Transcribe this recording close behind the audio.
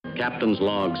Captain's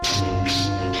logs.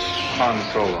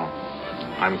 Han Solo.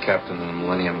 I'm captain of the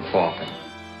Millennium Falcon.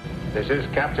 This is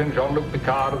Captain Jean-Luc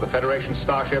Picard of the Federation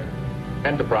starship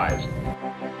Enterprise.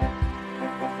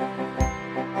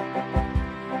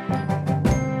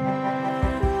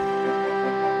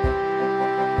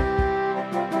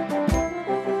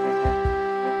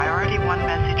 Priority 1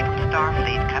 message from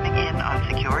Starfleet coming in on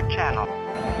secured channel.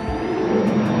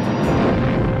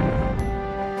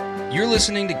 You're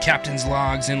listening to Captain's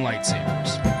Logs and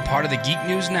Lightsabers, part of the Geek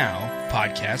News Now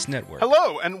podcast network.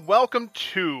 Hello, and welcome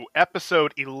to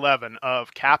episode 11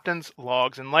 of Captain's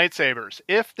Logs and Lightsabers.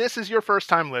 If this is your first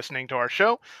time listening to our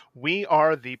show, we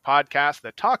are the podcast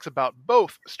that talks about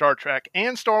both Star Trek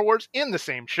and Star Wars in the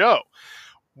same show.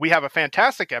 We have a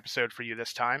fantastic episode for you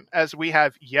this time, as we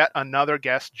have yet another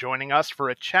guest joining us for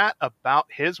a chat about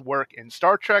his work in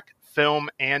Star Trek, film,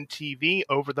 and TV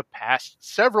over the past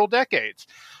several decades.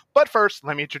 But first,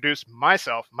 let me introduce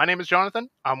myself. My name is Jonathan.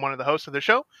 I'm one of the hosts of the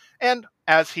show, and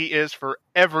as he is for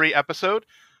every episode,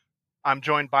 I'm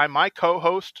joined by my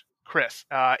co-host, Chris.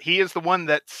 He is the one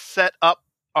that set up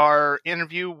our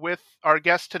interview with our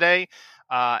guest today,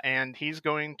 and he's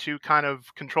going to kind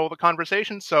of control the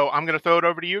conversation. So I'm going to throw it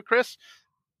over to you, Chris.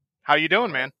 How you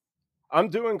doing, man? I'm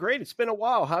doing great. It's been a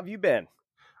while. How have you been?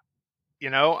 You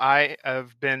know, I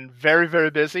have been very, very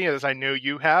busy, as I know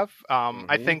you have.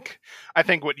 I think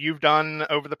what you've done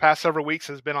over the past several weeks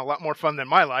has been a lot more fun than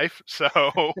my life. So,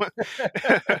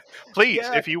 please,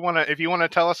 if you want to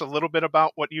tell us a little bit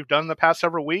about what you've done the past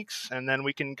several weeks, and then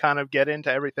we can kind of get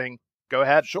into everything. Go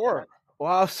ahead. Sure.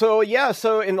 Well, so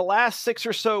in the last 6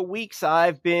 or so weeks,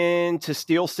 I've been to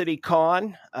Steel City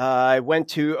Con. I went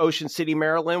to Ocean City,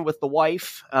 Maryland with the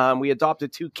wife. We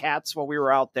adopted 2 cats while we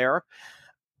were out there.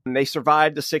 And they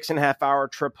survived the 6.5-hour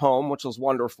trip home, which was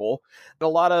wonderful. A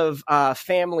lot of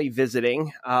family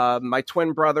visiting. My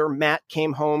twin brother, Matt,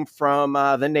 came home from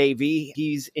the Navy.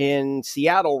 He's in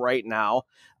Seattle right now,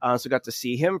 so got to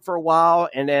see him for a while.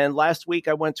 And then last week,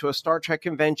 I went to a Star Trek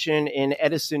convention in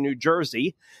Edison, New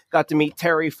Jersey. Got to meet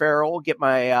Terry Farrell, get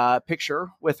my picture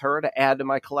with her to add to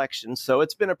my collection. So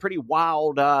it's been a pretty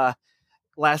wild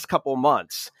last couple of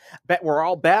months. But we're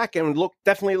all back and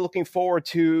definitely looking forward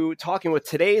to talking with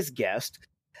today's guest.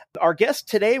 Our guest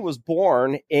today was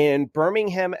born in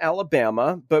Birmingham,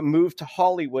 Alabama, but moved to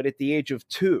Hollywood at the age of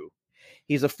 2.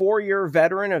 He's a 4-year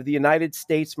veteran of the United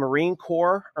States Marine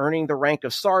Corps, earning the rank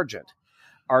of sergeant.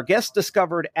 Our guest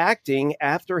discovered acting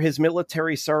after his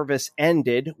military service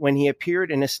ended when he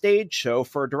appeared in a stage show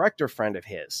for a director friend of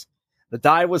his. The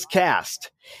die was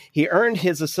cast. He earned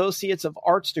his Associates of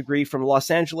Arts degree from Los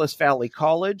Angeles Valley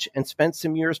College and spent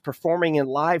some years performing in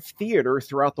live theater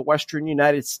throughout the Western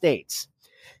United States.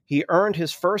 He earned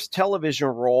his first television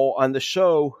role on the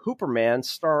show Hooperman,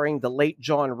 starring the late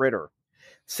John Ritter.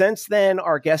 Since then,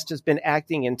 our guest has been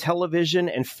acting in television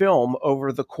and film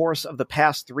over the course of the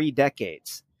past 3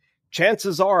 decades.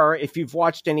 Chances are, if you've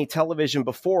watched any television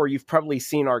before, you've probably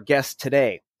seen our guest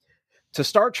today. To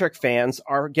Star Trek fans,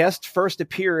 our guest first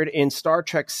appeared in Star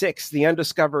Trek VI, The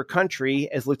Undiscovered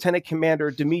Country, as Lieutenant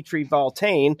Commander Dimitri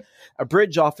Valtain, a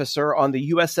bridge officer on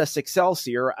the USS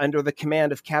Excelsior under the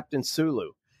command of Captain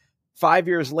Sulu. 5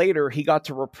 years later, he got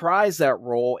to reprise that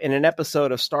role in an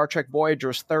episode of Star Trek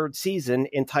Voyager's 3rd season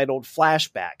entitled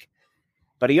Flashback.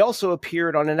 But he also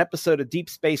appeared on an episode of Deep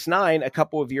Space Nine a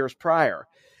couple of years prior.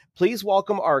 Please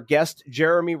welcome our guest,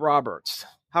 Jeremy Roberts.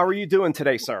 How are you doing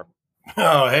today, sir?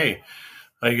 Oh, hey.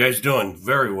 How you guys doing?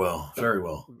 Very well. Very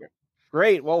well.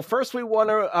 Great. Well, first we want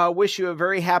to wish you a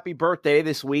very happy birthday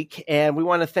this week, and we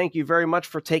want to thank you very much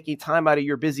for taking time out of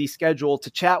your busy schedule to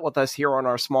chat with us here on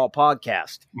our small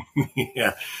podcast.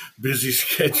 Yeah, busy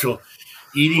schedule.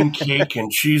 Eating cake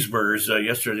and cheeseburgers.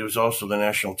 Yesterday was also the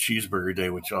National Cheeseburger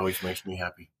Day, which always makes me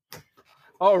happy.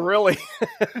 Oh, really?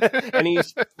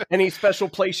 Any special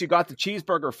place you got the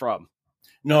cheeseburger from?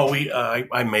 No,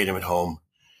 I made him at home.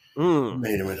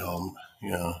 Made him at home.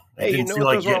 You know, I didn't feel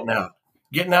like getting out.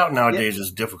 Getting out nowadays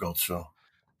is difficult, so.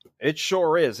 It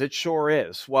sure is. It sure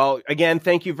is. Well, again,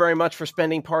 thank you very much for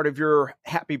spending part of your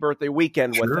happy birthday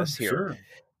weekend with us here. Sure.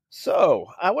 So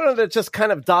I wanted to just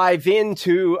kind of dive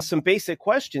into some basic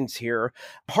questions here.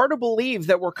 Hard to believe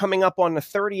that we're coming up on the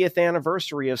 30th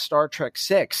anniversary of Star Trek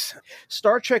VI.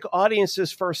 Star Trek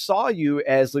audiences first saw you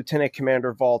as Lieutenant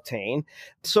Commander Valtain.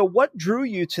 So what drew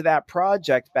you to that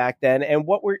project back then, and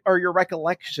what are your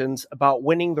recollections about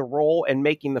winning the role and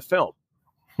making the film?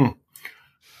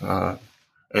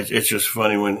 It's just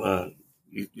funny when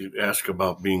you ask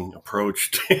about being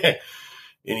approached.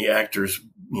 Any actors,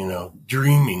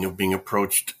 dreaming of being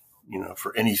approached,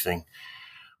 for anything.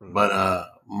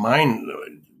 But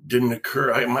mine didn't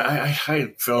occur.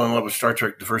 I fell in love with Star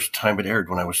Trek the first time it aired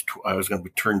when I was going to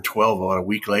turn 12 about a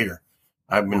week later.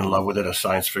 I've been in love with it, a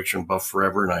science fiction buff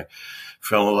forever, and I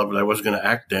fell in love with it. I wasn't going to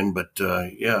act then, but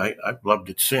I've loved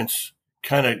it since.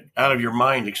 Kind of out of your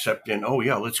mind, except in,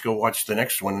 let's go watch the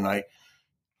next one. And I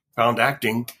found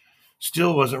acting.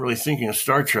 Still wasn't really thinking of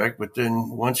Star Trek, but then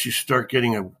once you start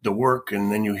getting the work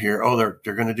and then you hear,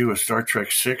 they're going to do a Star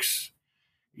Trek 6,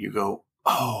 you go,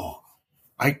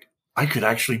 I could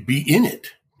actually be in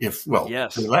it if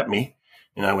they let me.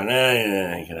 And I went, it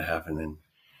ain't going to happen.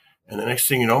 And the next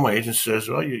thing you know, my agent says,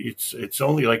 well, it's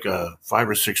only like 5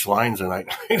 or 6 lines. And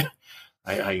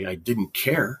I didn't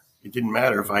care. It didn't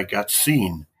matter if I got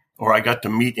seen or I got to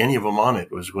meet any of them on it.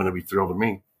 It was going to be thrilled to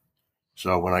me.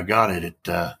 So when I got it,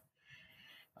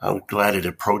 I was glad it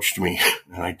approached me,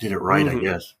 and I did it right, I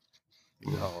guess.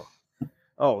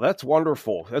 Oh, that's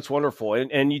wonderful. That's wonderful.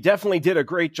 And you definitely did a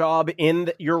great job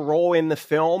in your role in the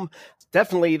film.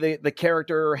 Definitely the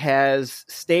character has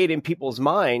stayed in people's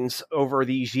minds over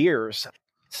these years.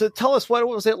 So tell us, what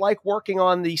was it like working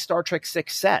on the Star Trek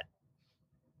 6 set?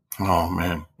 Oh,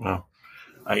 man. Well,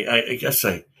 I guess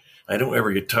I don't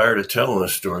ever get tired of telling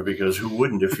this story, because who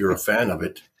wouldn't if you're a fan of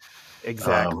it?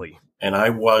 Exactly. And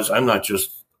I'm not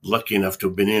just lucky enough to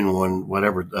have been in one,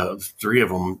 3 of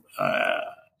them.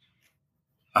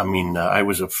 I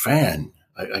was a fan.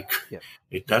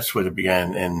 That's what it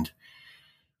began. And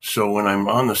so when I'm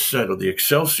on the set of the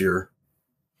Excelsior,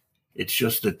 it's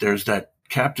just that there's that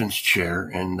captain's chair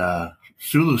and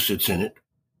Sulu sits in it,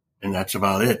 and that's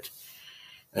about it.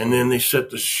 And then they shut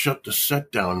the set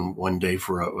down one day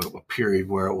for a period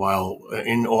while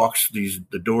in walks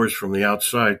the doors from the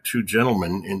outside, 2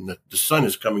 gentlemen, and the sun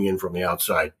is coming in from the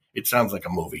outside. It sounds like a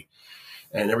movie.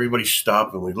 And everybody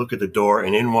stopped, and we look at the door,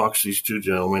 and in walks these 2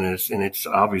 gentlemen, and it's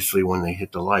obviously, when they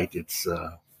hit the light, it's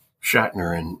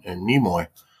Shatner and Nimoy.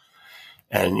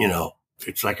 And,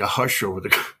 it's like a hush over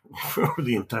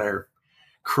the entire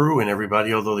crew and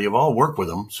everybody, although they've all worked with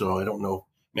them, so I don't know.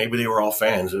 Maybe they were all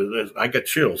fans. I got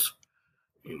chills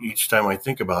each time I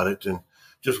think about it. And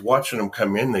just watching them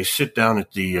come in, they sit down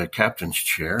at the captain's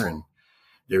chair, and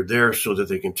they're there so that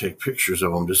they can take pictures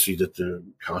of them to see that the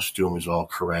costume is all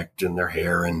correct and their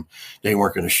hair. And they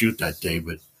weren't going to shoot that day,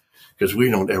 but because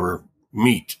we don't ever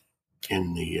meet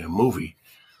in the movie.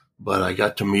 But I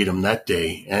got to meet them that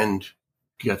day and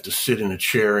got to sit in a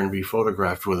chair and be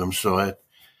photographed with them. So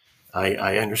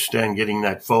I understand getting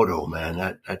that photo,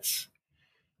 man.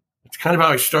 It's kind of how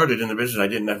I started in the business. I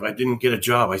didn't get a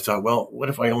job. I thought, well, what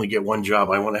if I only get one job?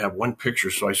 I want to have one picture.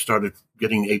 So I started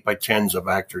getting 8x10s of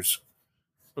actors.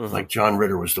 Like John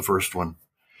Ritter was the first one.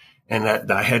 And that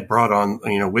I had brought on,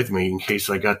 with me in case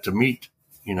I got to meet,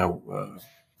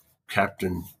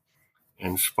 Captain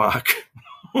and Spock.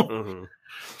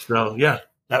 So, yeah,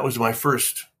 that was my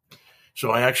first. So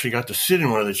I actually got to sit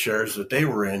in one of the chairs that they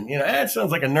were in. It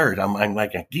sounds like a nerd. I'm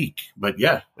like a geek. But,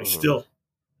 yeah, I still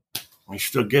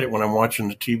get it when I'm watching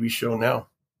the TV show now.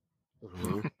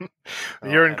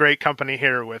 You're in great company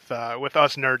here with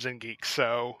us nerds and geeks.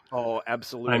 So,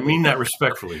 absolutely. I mean that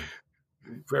respectfully,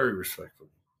 very respectfully.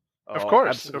 Of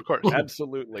course,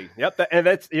 absolutely. Yep, and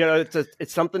that's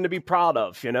it's something to be proud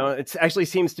of. It actually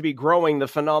seems to be growing, the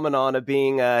phenomenon of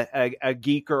being a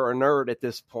geek or a nerd at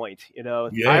this point.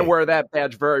 I wear that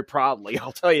badge very proudly.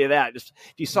 I'll tell you that. If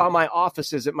you saw my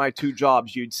offices at my 2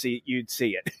 jobs, you'd see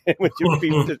it. It would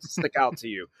be stick out to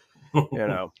you.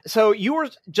 So you were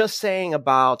just saying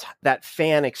about that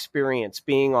fan experience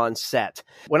being on set.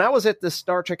 When I was at the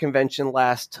Star Trek convention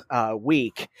last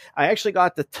week, I actually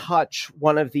got to touch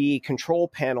one of the control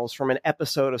panels from an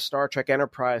episode of Star Trek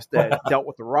Enterprise that dealt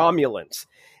with the Romulans.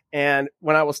 And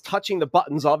when I was touching the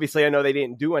buttons, obviously I know they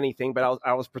didn't do anything, but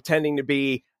I was pretending to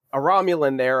be a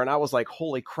Romulan there, and I was like,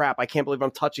 holy crap, I can't believe I'm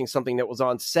touching something that was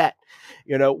on set.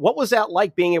 What was that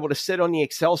like, being able to sit on the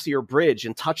Excelsior bridge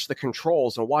and touch the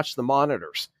controls and watch the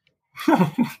monitors?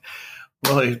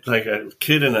 Well, it's like a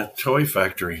kid in a toy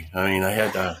factory. I mean, I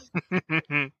had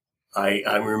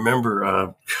I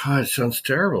remember, God, it sounds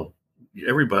terrible.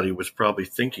 Everybody was probably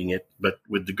thinking it, but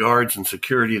with the guards and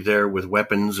security there with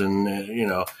weapons and,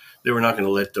 they were not going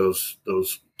to let those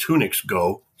tunics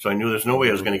go. So I knew there's no way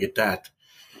I was going to get that.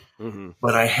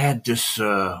 But I had this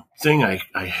thing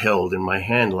I held in my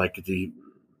hand, like the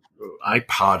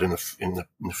iPod in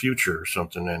the future or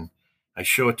something, and I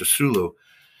show it to Sulu.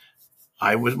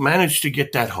 I managed to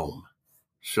get that home.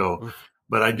 So,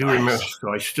 but I do remember.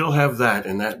 So I still have that,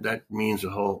 and that means a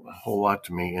whole lot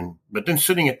to me. But then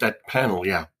sitting at that panel,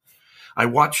 yeah,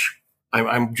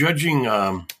 I'm judging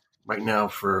right now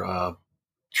for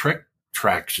Trek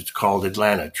Tracks. It's called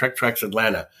Atlanta. Trek Tracks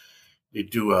Atlanta. They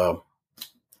do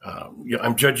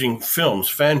I'm judging films,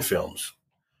 fan films,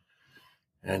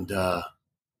 and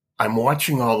I'm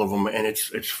watching all of them, and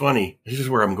it's funny. This is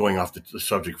where I'm going off the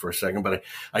subject for a second, but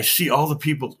I see all the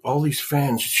people, all these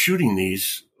fans shooting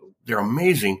these. They're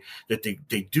amazing that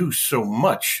they do so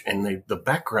much, and the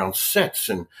background sets,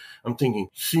 and I'm thinking,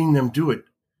 seeing them do it.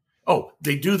 Oh,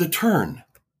 they do the turn.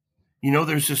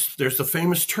 There's the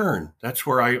famous turn. That's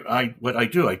where what I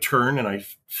do. I turn and I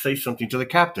say something to the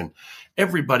captain.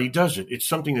 Everybody does it. It's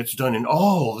something that's done in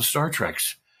all the Star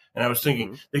Treks. And I was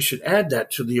thinking they should add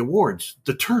that to the awards,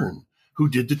 the turn. Who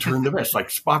did the turn the best? Like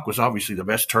Spock was obviously the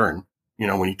best turn,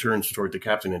 when he turns toward the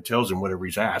captain and tells him whatever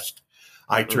he's asked.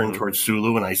 I turn towards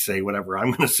Sulu and I say whatever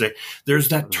I'm going to say. There's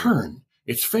that turn.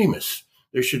 It's famous.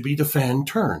 There should be the fan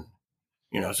turn.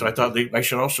 So I thought I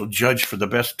should also judge for the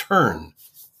best turn.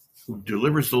 Who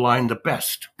delivers the line the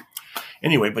best.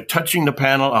 Anyway, but touching the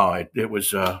panel, it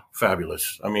was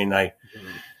fabulous. I mean, I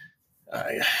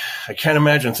can't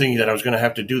imagine thinking that I was going to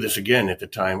have to do this again at the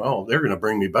time. Oh, they're going to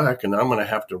bring me back, and I'm going to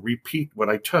have to repeat what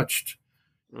I touched.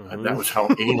 That was how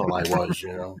anal I was,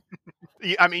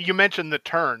 I mean, you mentioned the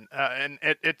turn, and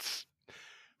it's.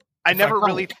 I never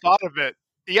really thought of it.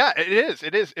 Yeah, it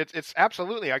is. It's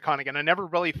absolutely iconic, and I never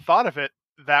really thought of it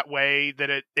that way. That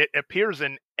it appears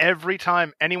in every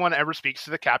time anyone ever speaks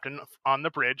to the captain on the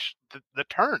bridge. The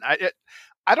turn.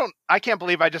 I can't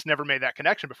believe I just never made that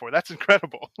connection before. That's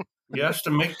incredible. He has to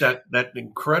make that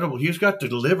incredible. He's got to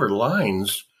deliver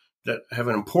lines that have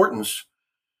an importance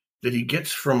that he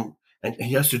gets from, and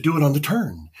he has to do it on the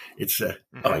turn. It's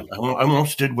I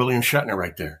almost did William Shatner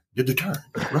right there. Did the turn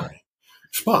right?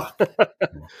 Spock.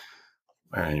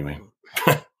 Anyway,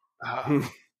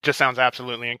 just sounds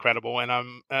absolutely incredible,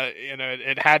 and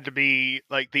it had to be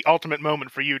like the ultimate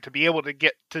moment for you to be able to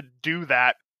get to do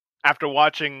that after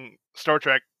watching Star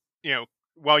Trek,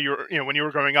 while you were, when you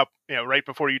were growing up, right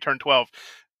before you turned 12,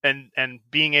 and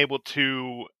being able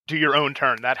to do your own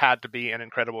turn. That had to be an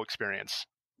incredible experience.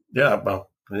 Yeah, well,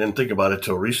 I didn't think about it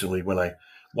till recently when I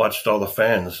watched all the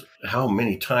fans. How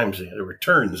many times there were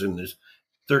turns in this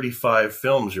 35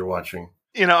 films you're watching.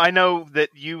 I know that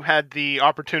you had the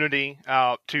opportunity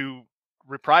to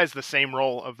reprise the same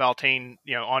role of Valtane,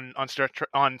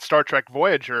 on Star Trek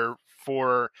Voyager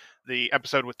for the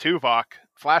episode with Tuvok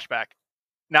flashback.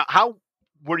 Now, how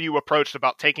were you approached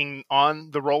about taking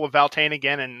on the role of Valtane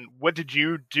again, and what did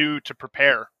you do to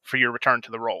prepare for your return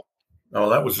to the role? Oh,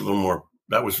 that was a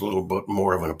little bit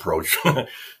more of an approach.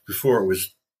 Before it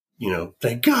was,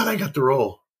 thank God I got the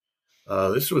role.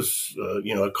 This was,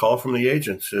 a call from the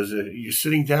agent. Says, you're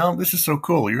sitting down? This is so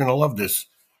cool. You're going to love this.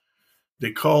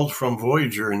 They called from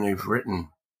Voyager, and they've written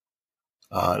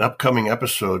an upcoming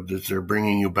episode that they're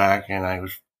bringing you back. And I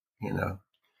was,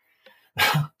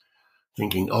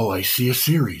 thinking, oh, I see a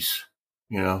series,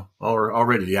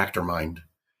 already the actor mind.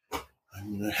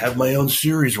 I'm going to have my own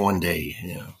series one day,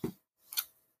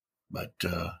 But,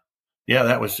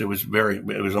 it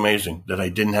was amazing that I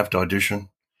didn't have to audition.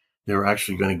 They were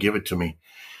actually going to give it to me.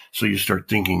 So you start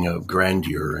thinking of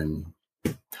grandeur. And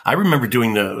I remember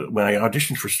when I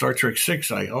auditioned for Star Trek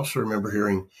 6, I also remember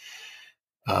hearing,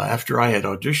 after I had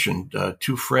auditioned,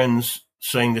 two friends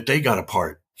saying that they got a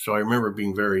part. So I remember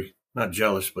being very, not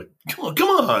jealous, but come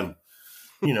on.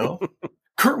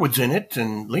 Kurtwood's in it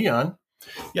and Leon.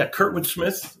 Yeah, Kurtwood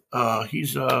Smith.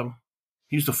 He's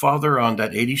the father on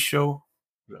that 80s show.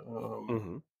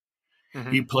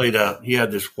 He played he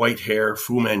had this white hair,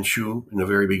 Fu Manchu in the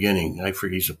very beginning. I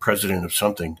forget, he's the president of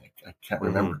something. I can't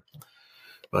remember.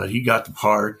 But he got the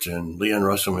part, and Leon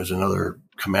Russum is another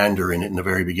commander in it in the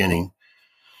very beginning.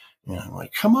 And I'm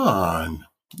like, come on.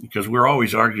 Because we're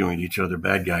always arguing with each other,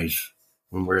 bad guys,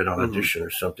 when we're at an audition or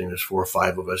something. There's 4 or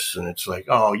 5 of us, and it's like,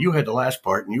 oh, you had the last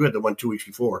part, and you had the one 2 weeks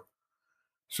before.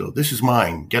 So this is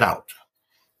mine. Get out.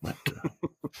 But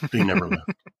they never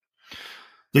left.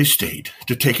 They stayed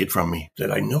to take it from me. That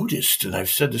I noticed, and I've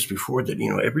said this before, that,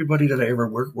 everybody that I ever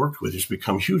worked with has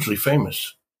become hugely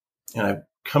famous. And I've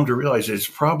come to realize that it's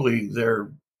probably their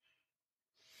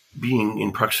being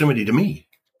in proximity to me.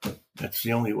 That's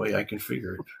the only way I can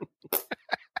figure it.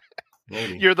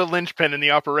 Maybe. You're the linchpin in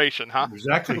the operation, huh?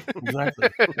 Exactly.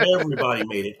 Everybody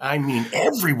made it. I mean,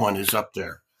 everyone is up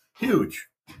there. Huge.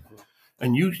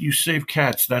 And you save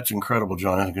cats. That's incredible,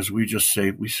 Jonathan, because we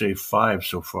saved 5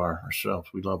 so far ourselves.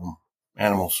 We love them.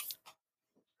 Animals.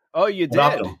 Oh, you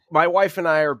did? My wife and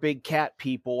I are big cat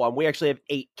people. We actually have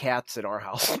 8 cats in our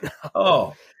house now.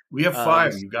 Oh, we have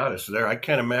 5. You got us there. I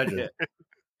can't imagine.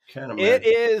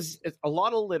 It's a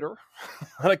lot of litter,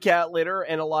 a lot of cat litter,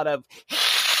 and a lot of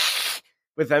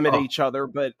with them at each other.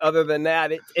 But other than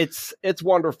that, it's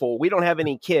wonderful. We don't have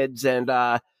any kids, and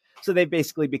So they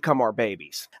basically become our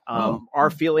babies. Our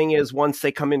feeling is once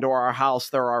they come into our house,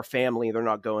 they're our family. They're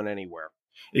not going anywhere.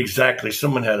 Exactly.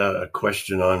 Someone had a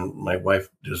question on, my wife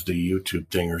does the YouTube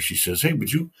thing, or she says, hey,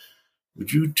 would you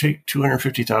take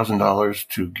 $250,000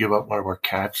 to give up one of our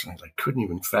cats? And I couldn't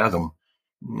even fathom.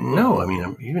 No, I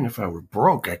mean, even if I were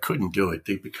broke, I couldn't do it.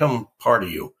 They become part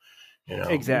of you.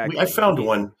 Exactly. I found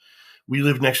one. We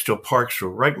live next to a park, so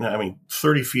right now,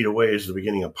 30 feet away is the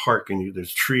beginning of a park, and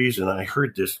there's trees, and I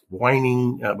heard this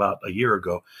whining about a year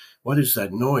ago. What is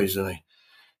that noise? And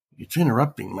it's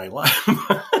interrupting my life.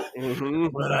 But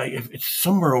it's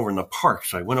somewhere over in the park.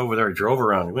 So I went over there, I drove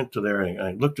around, I went to there, and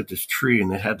I looked at this tree,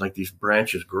 and it had like these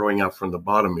branches growing out from the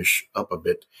bottom-ish up a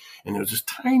bit. And there was this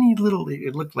tiny little,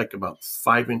 it looked like about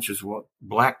 5 inches,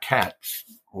 black cats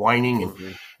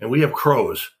whining. And we have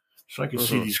crows. So I could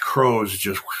see these crows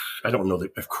just, I don't know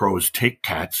if crows take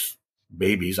cats,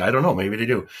 babies. I don't know. Maybe they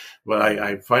do. But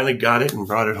I finally got it and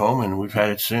brought it home, and we've had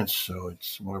it since. So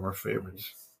it's one of our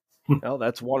favorites. Oh,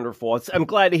 that's wonderful. I'm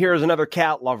glad to hear there's another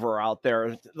cat lover out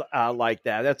there like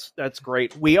that. That's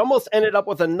great. We almost ended up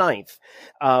with a ninth.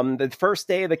 The first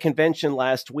day of the convention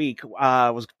last week,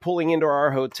 was pulling into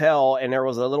our hotel, and there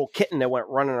was a little kitten that went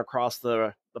running across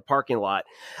the parking lot.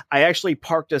 I actually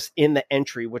parked us in the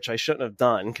entry, which I shouldn't have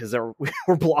done because we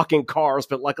were blocking cars,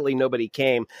 but luckily nobody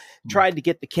came. Tried to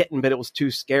get the kitten, but it was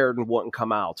too scared and wouldn't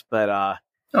come out. But,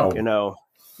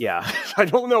 yeah, I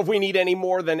don't know if we need any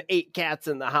more than 8 cats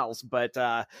in the house, but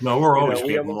no, we're always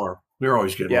getting more. We're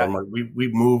always getting more. We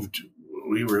moved.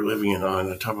 We were living on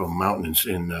the top of a mountain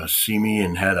in Simi,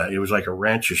 and it was like a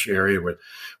ranchish area where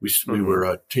we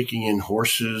were taking in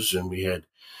horses, and we had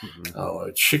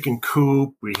a chicken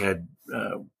coop. We had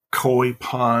koi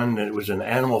pond, and it was an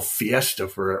animal fiesta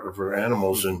for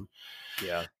animals, and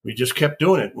we just kept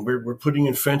doing it. We're putting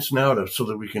in fence now so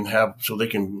they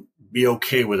can be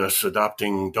okay with us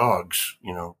adopting dogs,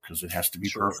 because it has to be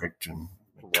perfect. And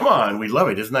come on, we love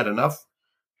it. Isn't that enough?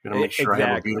 Going to make sure I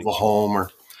have a beautiful home.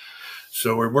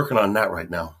 So we're working on that right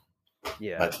now.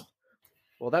 Yeah. But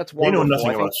well, that's wonderful. They know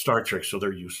nothing about about Star Trek, so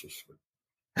they're useless.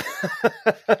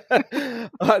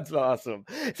 That's awesome.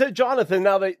 So, Jonathan,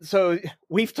 so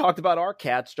we've talked about our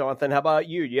cats. Jonathan, how about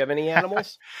you? Do you have any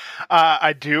animals?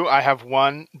 I do. I have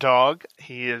one dog.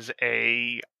 He is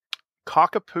a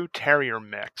Cockapoo Terrier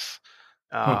mix.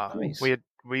 Nice.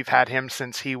 We've had him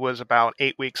since he was about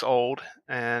 8 weeks old,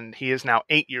 and he is now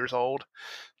 8 years old.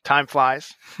 Time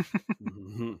flies.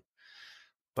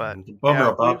 But the bummer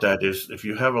about that is if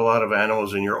you have a lot of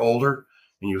animals and you're older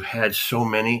and you've had so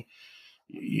many,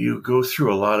 you go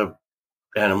through a lot of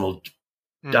animal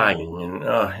dying, and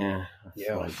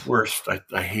my worst.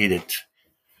 I hate it.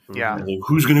 Yeah.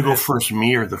 Who's going to go first,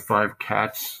 me or the 5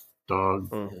 cats,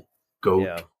 dog, goat?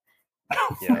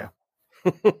 Yeah.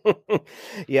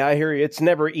 Yeah, I hear you. It's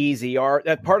never easy.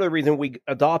 That part of the reason we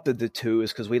adopted the 2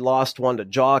 is because we lost one to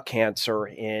jaw cancer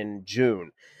in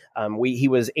June. He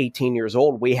was 18 years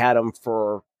old. We had him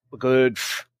for a good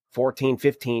 14,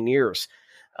 15 years.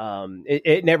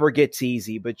 It never gets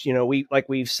easy, but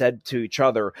we've said to each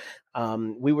other,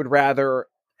 we would rather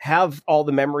have all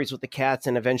the memories with the cats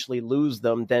and eventually lose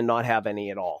them than not have any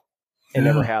at all and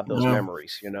never have those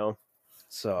memories,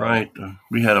 So right.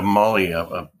 We had a Molly,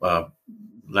 a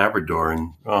Labrador,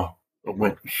 and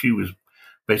she was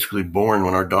basically born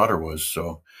when our daughter was.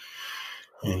 So,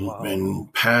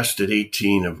 and passed at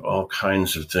 18 of all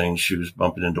kinds of things. She was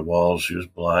bumping into walls. She was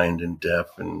blind and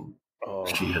deaf, and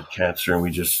she had cancer.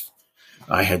 And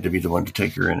I had to be the one to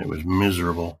take her in. It was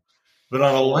miserable. But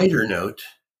on a lighter note,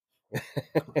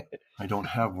 I don't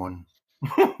have one.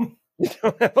 You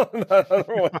don't have another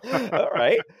one. All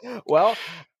right. Well,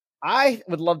 I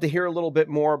would love to hear a little bit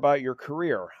more about your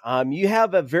career. You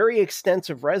have a very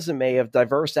extensive resume of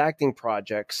diverse acting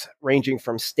projects ranging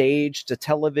from stage to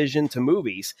television to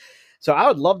movies. So I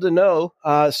would love to know,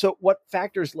 so what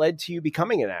factors led to you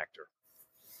becoming an actor?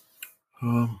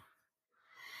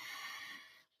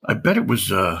 I bet it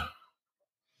was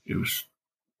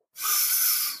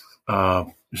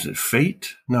is it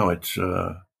fate? No, it's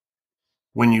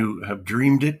when you have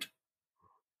dreamed it.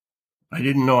 I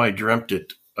didn't know I dreamt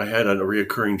it. I had a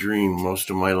reoccurring dream most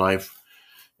of my life.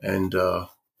 And, you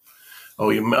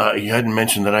hadn't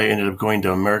mentioned that I ended up going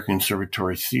to American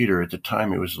Conservatory Theater. At the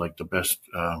time, it was like the best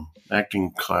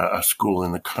acting school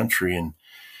in the country.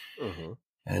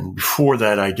 And before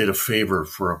that, I did a favor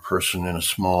for a person in a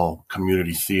small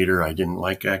community theater. I didn't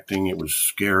like acting. It was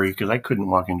scary because I couldn't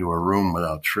walk into a room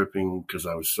without tripping because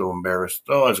I was so embarrassed.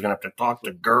 I was going to have to talk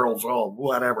to girls.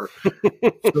 Whatever.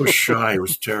 So shy. It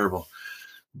was terrible.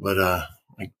 But I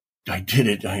I did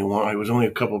it. I was only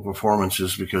a couple of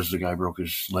performances because the guy broke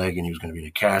his leg and he was going to be in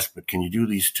a cast. But can you do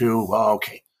these two? Well,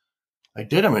 okay. I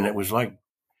did them, and it was like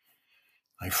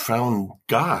I found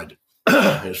God.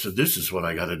 I said, "This is what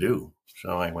I got to do."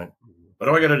 So I went, "What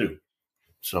do I got to do?"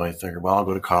 So I figured, well, I'll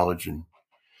go to college and,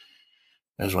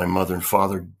 as my mother and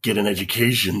father, get an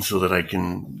education so that I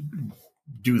can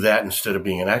do that instead of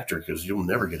being an actor, because you'll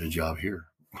never get a job here.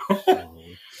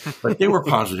 But they were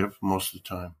positive most of the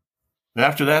time.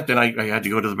 After that, then I had to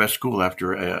go to the best school.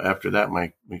 After that,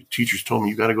 my teachers told me,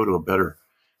 you got to go to a better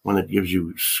one that gives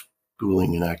you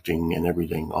schooling and acting and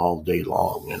everything all day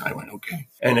long. And I went, okay.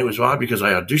 And it was odd because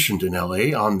I auditioned in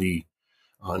L.A. on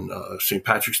St.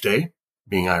 Patrick's Day,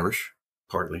 being Irish,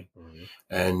 partly,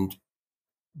 and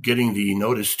getting the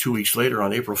notice 2 weeks later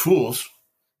on April Fool's.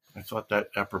 I thought that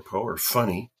apropos or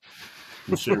funny,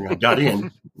 considering I got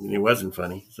in, and it wasn't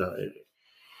funny. So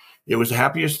it was the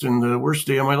happiest and the worst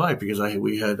day of my life, because I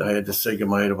had to say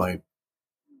goodbye to my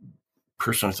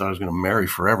person I thought I was going to marry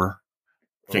forever.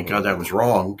 Thank God that was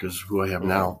wrong, because who I have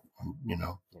now,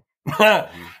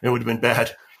 it would have been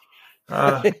bad.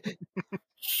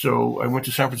 So I went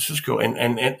to San Francisco,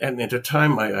 and at the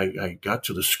time I got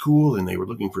to the school, and they were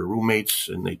looking for roommates,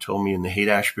 and they told me in the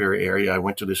Haight-Ashbury area. I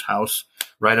went to this house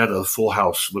right out of the Full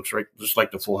House. Looks right just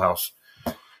like the Full House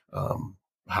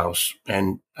house.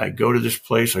 And I go to this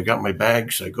place. I got my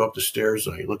bags. I go up the stairs.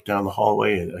 I look down the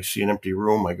hallway, and I see an empty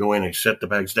room. I go in. I set the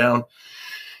bags down,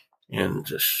 and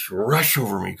this rush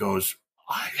over me goes,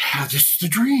 this is the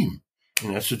dream.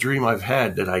 And that's the dream I've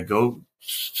had, that I go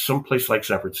someplace like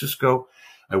San Francisco.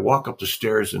 I walk up the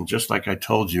stairs, and just like I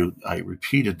told you, I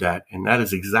repeated that. And that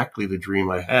is exactly the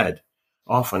dream I had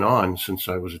off and on since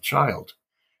I was a child,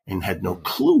 and had no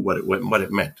clue what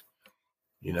it meant.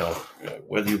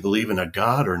 Whether you believe in a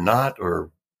God or not,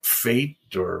 or fate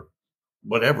or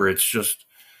whatever, it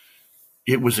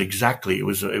was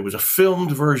a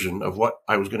filmed version of what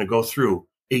I was going to go through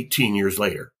 18 years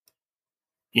later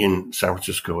in San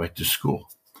Francisco at this school.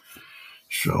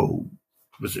 So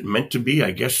was it meant to be?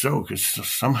 I guess so, because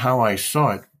somehow I saw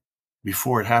it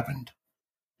before it happened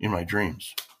in my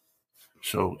dreams.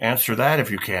 So answer that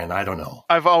if you can. I don't know.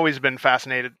 I've always been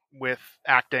fascinated with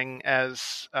acting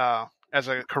as a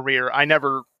career. I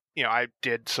never, I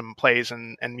did some plays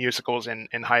and musicals in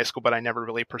high school, but I never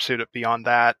really pursued it beyond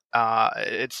that.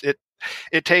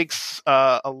 It takes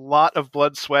a lot of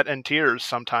blood, sweat, and tears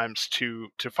sometimes to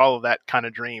follow that kind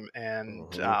of dream.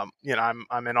 And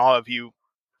I'm in awe of you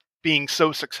being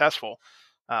so successul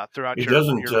throughout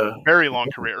your very long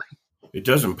career. It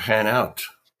doesn't pan out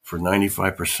for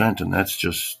 95%, and that's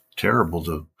just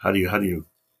terrible. How do you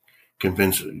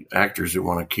convince actors that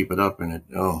want to keep it up? And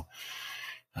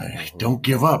don't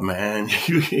give up, man.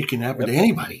 It can happen to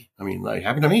anybody. I mean, it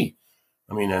happened to me.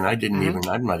 I mean, and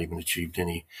I've not even achieved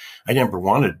any. I never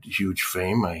wanted huge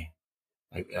fame. I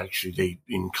actually,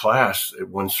 in class, at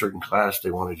one certain class, they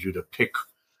wanted you to pick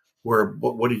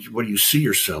what do you see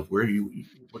yourself?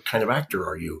 What kind of actor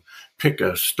are you? Pick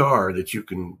a star that you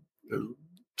can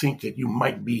think that you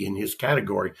might be in his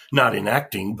category, not in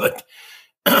acting, but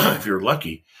if you're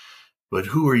lucky. But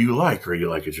who are you like? Are you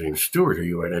like a James Stewart? Are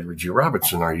you an Edward G.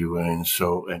 Robinson? Are you? And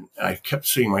I kept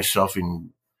seeing myself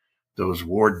in those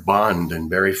Ward Bond and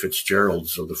Barry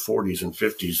Fitzgeralds of the 40s and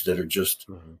 50s that are just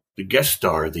the guest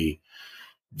star, the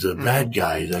bad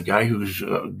guy, the guy who's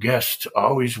a guest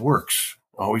always works,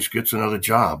 always gets another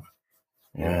job.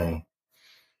 And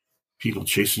people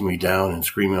chasing me down and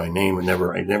screaming my name, it never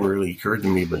really occurred to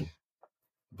me,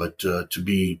 but to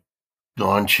be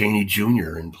Don Chaney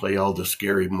Jr. and play all the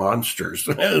scary monsters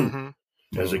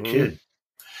as a kid.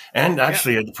 And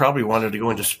actually, I probably wanted to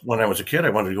go when I was a kid, I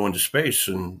wanted to go into space.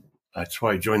 And that's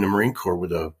why I joined the Marine Corps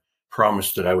with a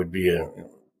promise that I would be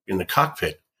in the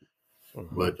cockpit.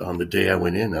 But on the day I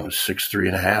went in, I was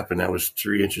 6'3.5", and I was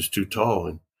 3 inches too tall.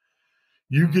 And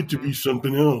you get to be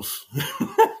something else.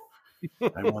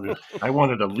 I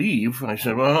wanted to leave. And I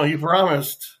said, well, you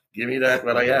promised. Give me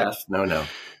what I asked. No.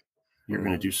 You're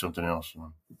going to do something else.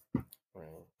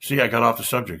 See, I got off the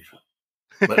subject.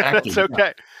 But acting, it's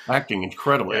okay. Acting,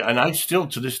 incredible. And I still,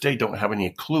 to this day, don't have any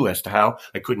clue as to how.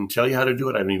 I couldn't tell you how to do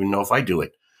it. I don't even know if I do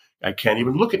it. I can't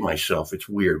even look at myself. It's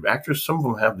weird. Actors, some of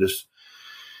them have this.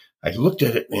 I looked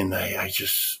at it and I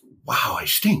just, wow, I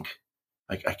stink.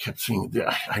 I kept saying,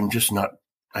 I'm just not,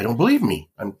 I don't believe me.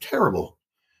 I'm terrible.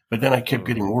 But then I kept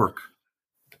getting work.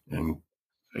 And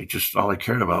all I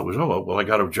cared about was, I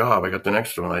got a job. I got the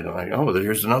next one.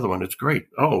 Here's another one. It's great.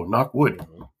 Oh, knock wood.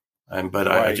 But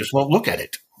I just won't look at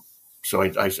it. So I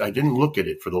didn't look at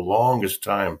it for the longest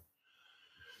time.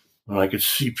 And I could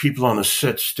see people on the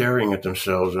set staring at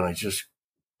themselves, and I just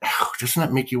doesn't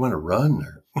that make you want to run?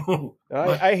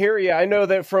 I hear you. I know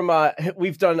that from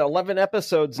we've done 11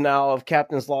 episodes now of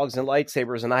Captain's Logs and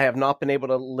Lightsabers, and I have not been able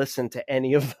to listen to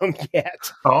any of them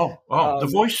yet. The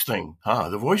voice thing, huh?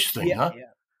 The voice thing, huh? Yeah.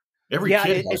 Every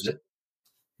kid has it.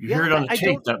 You hear it on the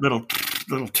tape, that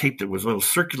little tape that was a little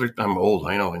circular. I'm old,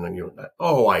 I know. And then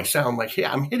I sound like,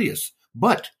 I'm hideous.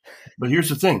 But here's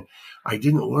the thing. I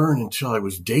didn't learn until I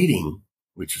was dating,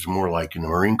 which is more like in the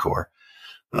Marine Corps,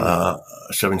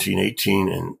 17,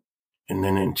 18, and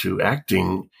then into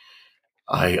acting.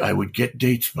 I would get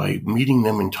dates by meeting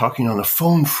them and talking on the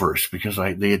phone first, because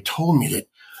they had told me that,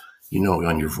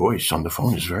 on your voice on the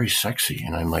phone is very sexy.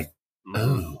 And I'm like,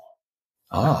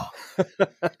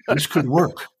 this could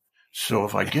work. So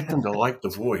if I get them to like the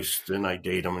voice, then I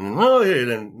date them, and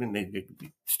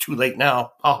it's too late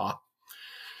now. So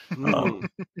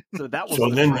that was. So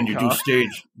then when you do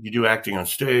stage, you do acting on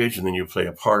stage, and then you play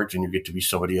a part, and you get to be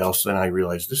somebody else. Then I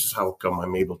realized this is how come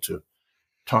I'm able to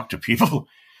talk to people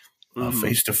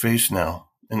face to face now.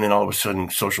 And then all of a sudden,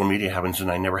 social media happens,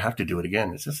 and I never have to do it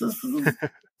again. It's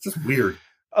just weird.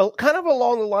 Kind of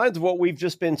along the lines of what we've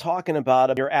just been talking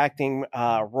about, your acting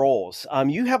roles.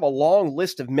 You have a long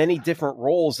list of many different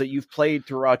roles that you've played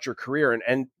throughout your career,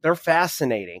 and they're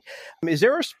fascinating. Is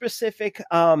there a specific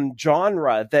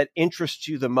genre that interests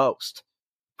you the most?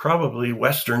 Probably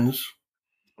Westerns.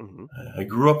 Mm-hmm. I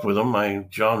grew up with them.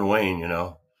 John Wayne,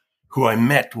 who I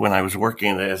met when I was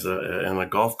working in a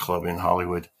golf club in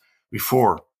Hollywood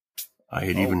before I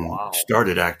had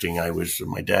started acting.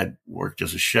 My dad worked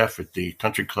as a chef at the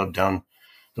country club down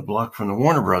the block from the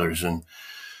Warner Brothers, and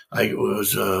I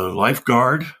was a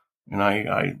lifeguard, and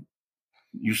I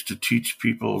used to teach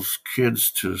people's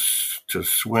kids to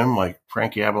swim, like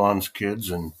Frankie Avalon's kids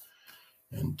and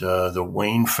the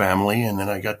Wayne family. And then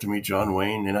I got to meet John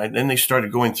Wayne, and then they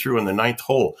started going through in the ninth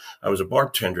hole. I was a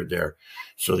bartender there,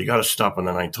 so they got to stop on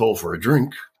the ninth hole for a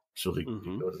drink. So they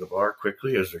go to the bar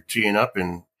quickly as they're teeing up,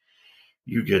 and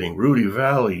you're getting Rudy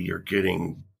Valley, you're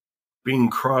getting Bing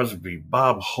Crosby,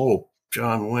 Bob Hope,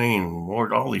 John Wayne,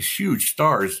 all these huge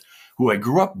stars who I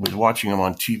grew up with watching them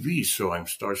on TV. So I'm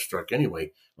starstruck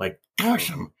anyway. Like,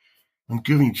 gosh, I'm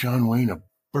giving John Wayne a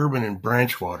bourbon and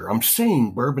branch water. I'm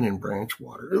saying bourbon and branch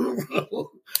water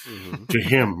to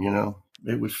him.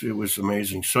 It was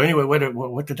amazing. So anyway,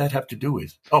 what did that have to do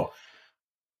with? Oh,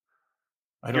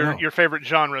 I don't know. Your favorite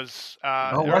genres?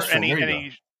 Western,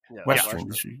 any Western.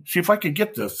 Yeah. See if I could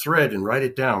get the thread and write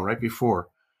it down right before.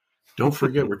 Don't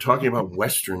forget, we're talking about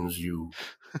Westerns, you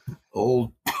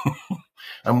old.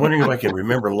 I'm wondering if I can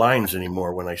remember lines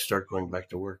anymore when I start going back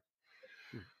to work.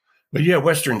 But yeah,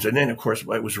 Westerns. And then, of course,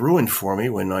 it was ruined for me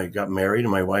when I got married,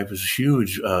 and my wife was a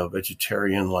huge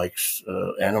vegetarian, likes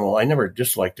animal. I never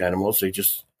disliked animals. They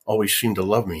just always seemed to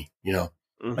love me.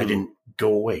 I didn't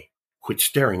go away. Quit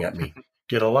staring at me.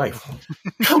 Get a life.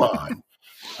 Come on.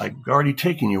 I've already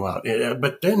taken you out.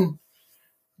 But then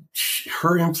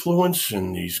her influence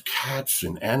and these cats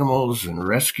and animals and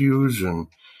rescues, and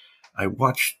I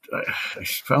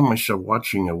found myself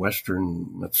watching a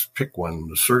Western. Let's pick one: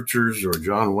 The Searchers or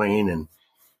John Wayne, and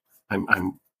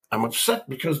I'm upset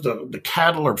because the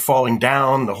cattle are falling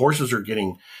down, the horses are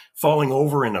falling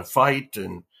over in a fight,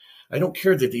 and I don't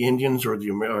care that the Indians or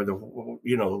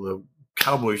the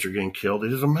cowboys are getting killed. It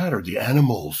doesn't matter. The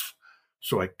animals.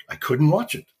 So I couldn't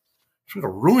watch it. Sort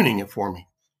of ruining it for me.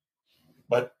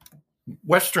 But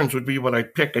Westerns would be what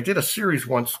I'd pick. I did a series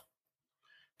once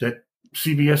that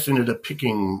CBS ended up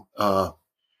picking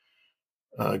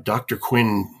Dr.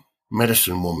 Quinn,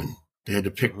 Medicine Woman. They had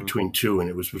to pick between two, and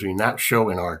it was between that show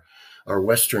and our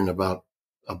Western about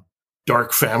a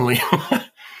dark family.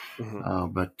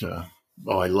 But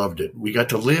I loved it. We got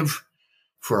to live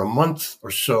for a month or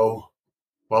so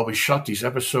while we shot these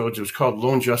episodes. It was called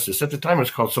Lone Justice. At the time, it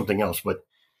was called something else, but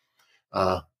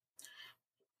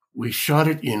we shot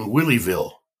it in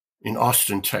Willieville in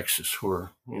Austin, Texas,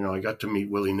 where, I got to meet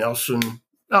Willie Nelson.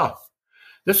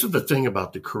 This is the thing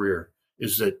about the career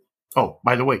is that,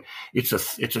 by the way, it's a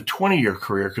 20-year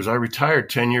career because I retired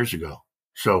 10 years ago.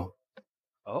 So,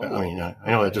 I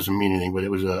know that doesn't mean anything, but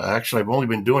it was actually, I've only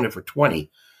been doing it for 20.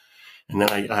 And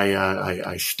then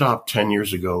I stopped 10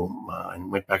 years ago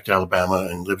and went back to Alabama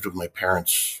and lived with my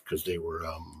parents because they were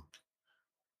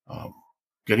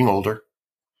getting older.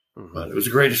 But it was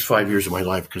the greatest 5 years of my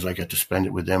life because I got to spend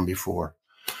it with them before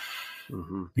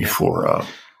they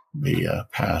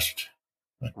passed.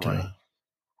 But,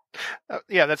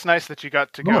 that's nice that you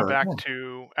got to go back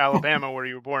to Alabama where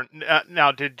you were born.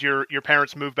 Now, did your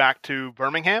parents move back to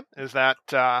Birmingham? Is that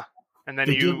and then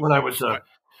they did when I was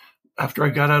after I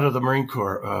got out of the Marine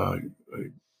Corps? I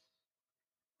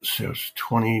was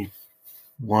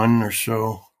 21 or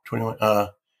so. 21.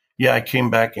 Yeah, I came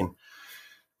back and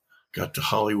got to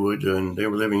Hollywood, and they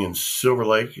were living in Silver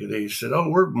Lake. They said, "Oh,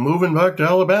 we're moving back to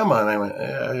Alabama," and I went,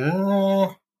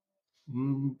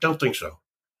 "Don't think so."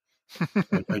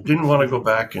 I didn't want to go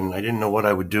back, and I didn't know what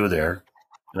I would do there,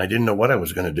 and I didn't know what I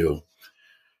was going to do.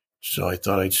 So I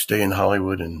thought I'd stay in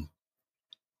Hollywood, and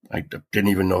I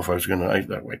didn't even know if I was going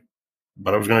to.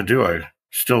 What I was going to do. I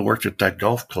still worked at that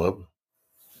golf club,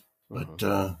 but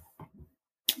I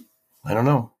don't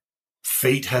know.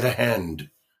 Fate had a hand.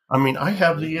 I mean, I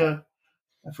have the.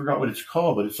 I forgot what it's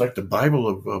called, but it's like the Bible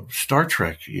of Star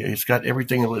Trek. It's got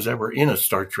everything that was ever in a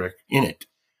Star Trek in it.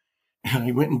 And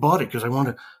I went and bought it because I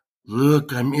wanted to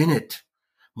look, I'm in it.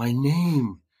 My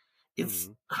name.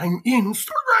 I'm in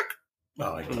Star Trek.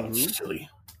 Oh, I know, it's silly.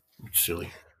 It's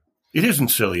silly. It isn't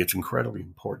silly. It's incredibly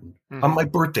important. On my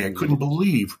birthday, I couldn't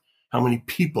believe how many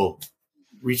people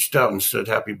reached out and said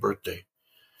happy birthday.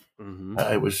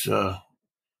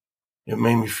 It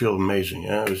made me feel amazing.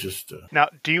 It was just. Now,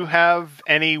 do you have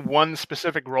any one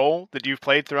specific role that you've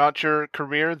played throughout your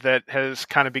career that has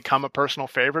kind of become a personal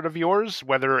favorite of yours,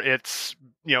 whether it's,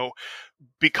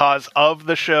 because of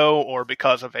the show or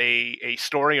because of a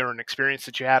story or an experience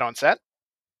that you had on set?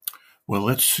 Well,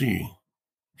 let's see.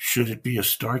 Should it be a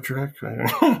Star Trek?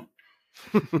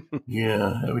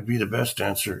 Yeah, that would be the best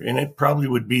answer. And it probably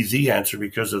would be the answer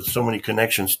because of so many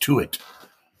connections to it,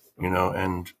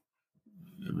 and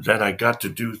that I got to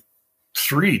do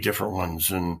 3 different ones.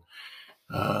 And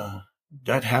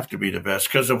that'd have to be the best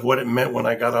because of what it meant when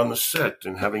I got on the set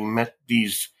and having met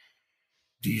these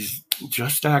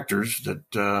just actors that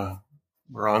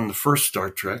were on the first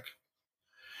Star Trek.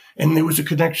 And there was a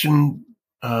connection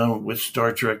with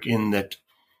Star Trek in that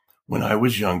when I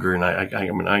was younger, and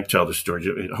I tell the story,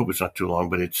 I hope it's not too long,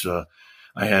 but it's,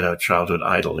 I had a childhood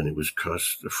idol, and it was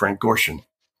Frank Gorshin.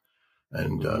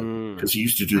 And because he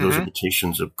used to do those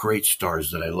imitations of great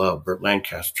stars that I love, Burt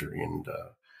Lancaster and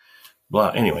blah.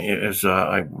 Anyway, as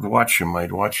I'd watch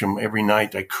him every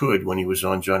night I could when he was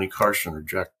on Johnny Carson or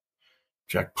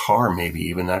Jack Parr, maybe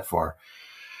even that far.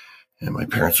 And my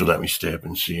parents would let me stay up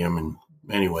and see him. And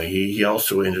anyway, he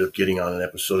also ended up getting on an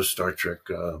episode of Star Trek,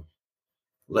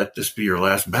 Let This Be Your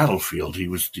Last Battlefield. He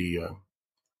was the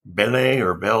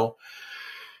Bell.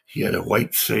 He had a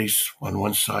white face on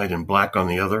one side and black on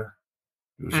the other.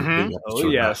 It was a big episode. Oh,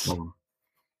 yes.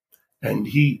 And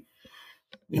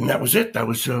that was it. That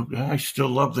was, I still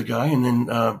love the guy. And then,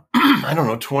 I don't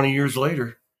know, 20 years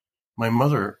later, my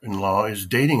mother-in-law is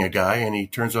dating a guy, and he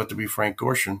turns out to be Frank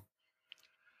Gorshin.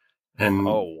 And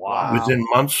within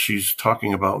months, they're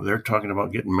talking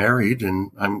about getting married. And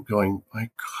I'm going,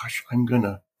 my gosh,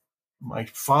 my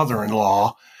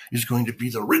father-in-law is going to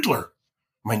be the Riddler.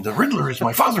 The Riddler is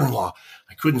my father-in-law.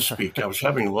 I couldn't speak. I was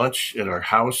having lunch at our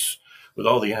house with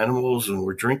all the animals, and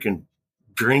we're drinking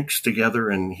drinks together,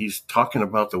 and he's talking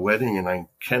about the wedding, and I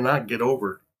cannot get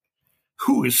over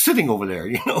who is sitting over there,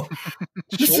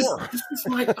 This is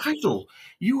my idol.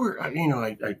 You were,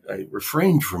 I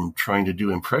refrained from trying to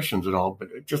do impressions at all, but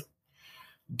just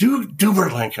do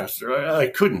Burt Lancaster. I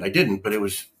couldn't, I didn't, but it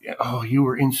was, you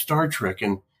were in Star Trek.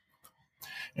 And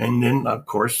then, of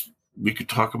course, we could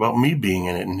talk about me being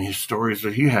in it and his stories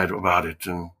that he had about it.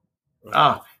 And,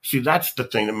 see, that's the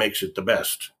thing that makes it the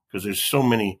best, because there's so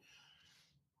many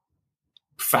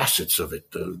facets of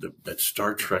it. That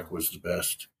Star Trek was the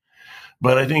best.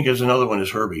 But I think as another one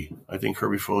is Herbie. I think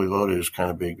Herbie Fully Loaded is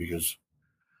kind of big because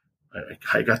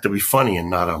I got to be funny and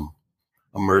not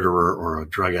a murderer or a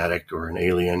drug addict or an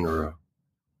alien or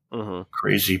a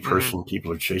crazy person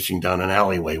people are chasing down an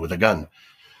alleyway with a gun.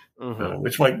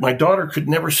 Which my daughter could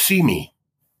never see me.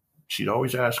 She'd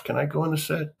always ask, "Can I go on the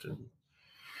set?" And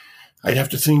I'd have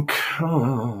to think,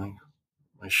 am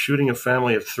I shooting a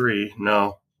family of 3?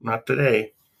 No, not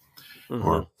today.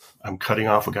 Or I'm cutting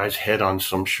off a guy's head on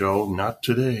some show. Not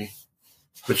today.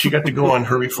 But she got to go on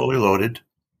Herbie Fully Loaded.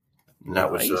 And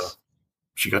that was,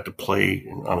 she got to play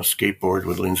on a skateboard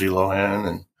with Lindsay Lohan,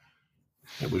 and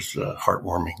it was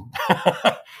heartwarming.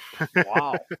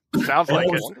 Wow. Sounds like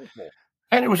it.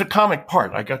 And it was a comic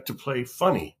part. I got to play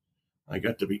funny. I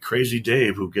got to be Crazy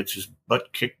Dave, who gets his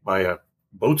butt kicked by a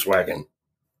Volkswagen.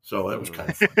 So that was kind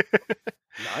of fun.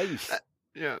 Nice.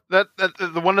 Yeah, that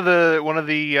one of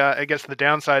the I guess the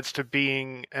downsides to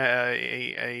being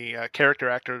a character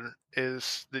actor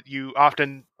is that you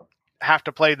often have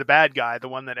to play the bad guy, the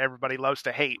one that everybody loves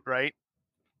to hate, right?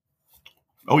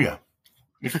 Oh yeah,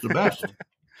 it's the best.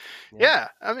 Yeah,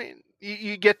 I mean,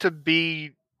 you get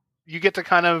to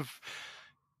kind of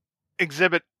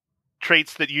exhibit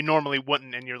traits that you normally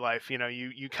wouldn't in your life.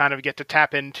 You kind of get to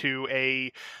tap into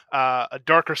a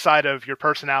darker side of your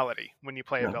personality when you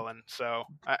play a villain. So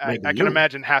I can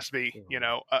imagine it has to be,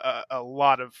 a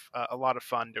lot of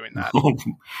fun doing that.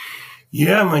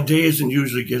 Yeah, my day isn't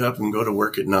usually get up and go to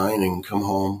work at 9 and come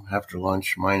home after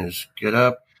lunch. Mine is get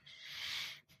up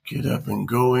and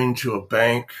go into a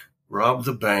bank, rob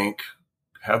the bank,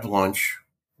 have lunch,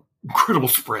 incredible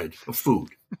spread of food,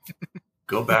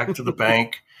 go back to the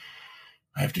bank.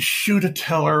 I have to shoot a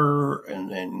teller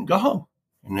and then go home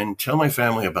and then tell my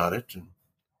family about it.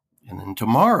 And then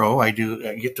tomorrow I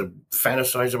get to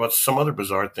fantasize about some other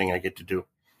bizarre thing I get to do,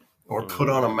 or put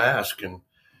on a mask and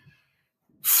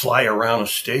fly around a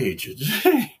stage.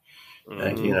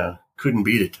 Couldn't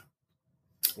beat it.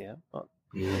 Yeah.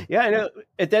 Yeah, I know.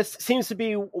 That seems to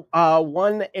be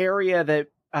one area that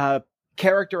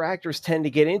character actors tend to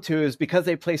get into, is because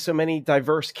they play so many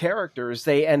diverse characters,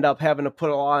 they end up having to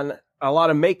put on a lot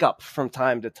of makeup from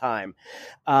time to time.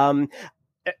 To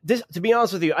be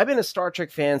honest with you, I've been a Star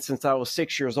Trek fan since I was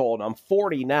 6 years old. I'm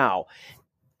 40 now.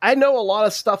 I know a lot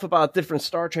of stuff about different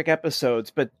Star Trek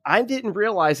episodes, but I didn't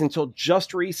realize until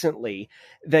just recently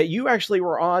that you actually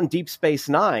were on Deep Space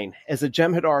Nine as a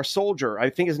Jem'Hadar soldier. I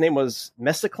think his name was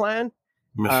Mesiclan.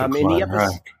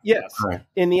 Right. Yes, right.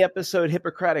 In the episode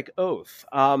Hippocratic Oath.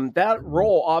 That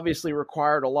role obviously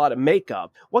required a lot of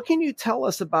makeup. What can you tell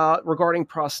us regarding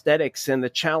prosthetics and the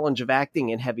challenge of acting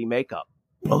in heavy makeup?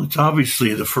 Well, it's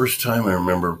obviously the first time I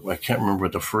can't remember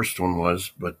what the first one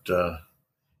was, but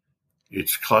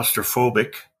it's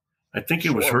claustrophobic. I think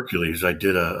it was Hercules. I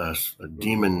did a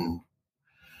demon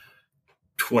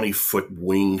 20-foot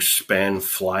wingspan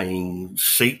flying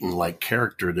Satan-like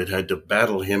character that had to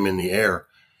battle him in the air.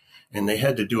 And they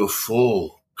had to do a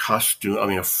full costume,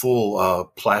 a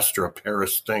full plaster of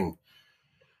Paris thing,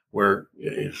 where,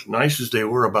 as nice as they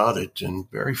were about it, and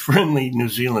very friendly New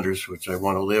Zealanders, which I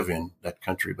want to live in that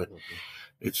country, but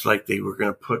it's like they were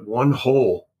going to put one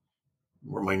hole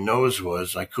where my nose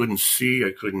was. I couldn't see,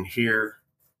 I couldn't hear,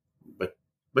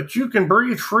 but you can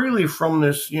breathe freely from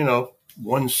this,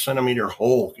 1 centimeter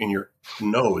hole in your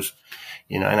nose,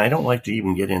 and I don't like to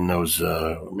even get in those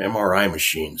MRI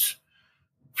machines.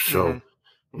 So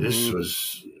this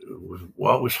was it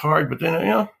was hard, but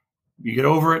then, you get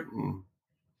over it and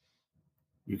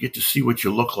you get to see what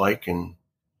you look like. And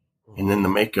then the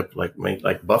makeup, like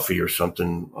Buffy or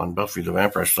something on Buffy the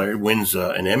Vampire Slayer, wins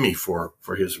an Emmy for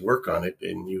his work on it.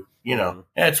 And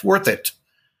it's worth it.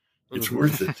 It's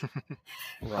worth it.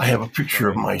 Right. I have a picture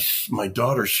of my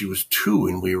daughter. She was 2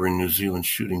 and we were in New Zealand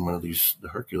shooting one of the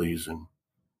Hercules, and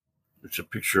it's a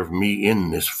picture of me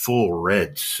in this full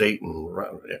red Satan,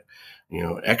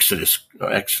 Exodus.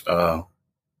 What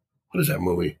is that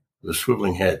movie? The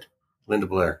Swiveling Head, Linda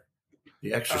Blair,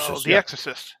 The Exorcist. Oh, The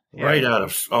Exorcist. Yeah. Right out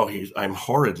of I'm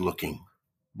horrid looking,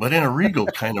 but in a regal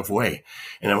kind of way.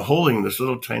 And I'm holding this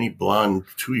little tiny blonde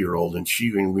 2-year-old, and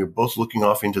we're both looking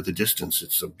off into the distance.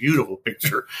 It's a beautiful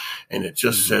picture, and it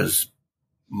just says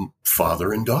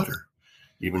father and daughter,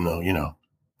 even though,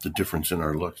 the difference in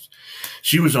our looks.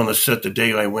 She was on the set the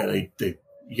day I went. They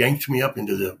yanked me up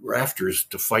into the rafters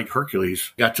to fight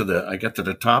Hercules. I got to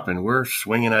the top, and we're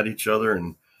swinging at each other,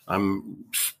 and I'm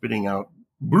spitting out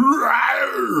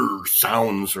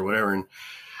sounds or whatever. And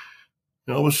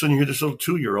all of a sudden you hear this little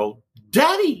 2-year-old,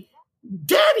 Daddy.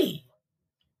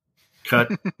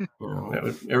 Cut.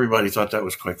 Everybody thought that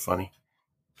was quite funny.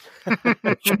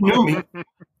 She knew me.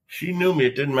 She knew me.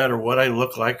 It didn't matter what I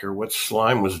looked like or what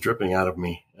slime was dripping out of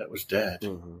me. That was Dad.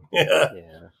 Mm-hmm.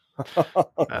 Yeah.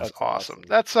 That's awesome.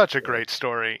 That's such a great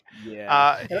story.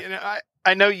 Yeah.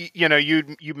 I know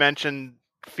you mentioned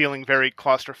feeling very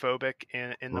claustrophobic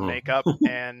in the makeup,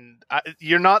 and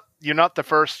you're not the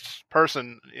first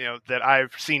person that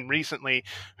I've seen recently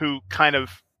who kind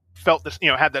of felt this,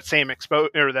 had that same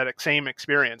same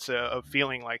experience of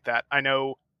feeling like that. I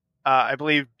know, I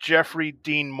believe Jeffrey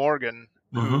Dean Morgan,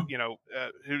 who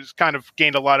who's kind of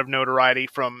gained a lot of notoriety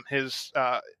from his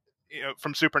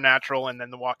from Supernatural and then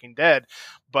The Walking Dead,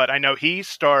 but I know he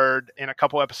starred in a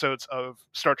couple episodes of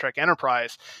Star Trek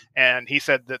Enterprise, and he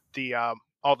said that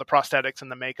all the prosthetics and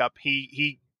the makeup,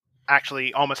 he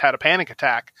actually almost had a panic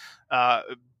attack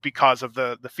because of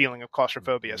the feeling of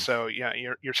claustrophobia. So yeah,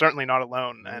 you're certainly not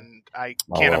alone, and I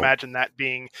can't imagine that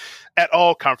being at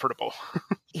all comfortable.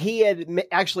 He had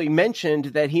actually mentioned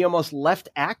that he almost left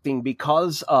acting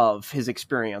because of his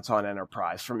experience on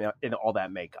Enterprise in all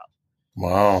that makeup.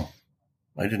 Wow,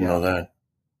 I didn't know that.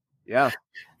 Yeah,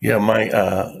 yeah. My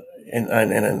and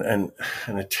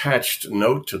an attached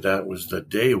note to that was the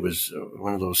day was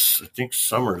one of those, I think,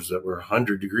 summers that were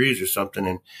 100 degrees or something,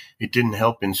 and it didn't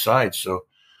help inside. So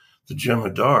the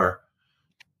Jem'Hadar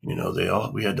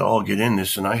we had to all get in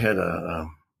this, and I had a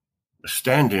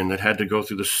stand-in that had to go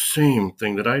through the same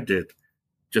thing that I did,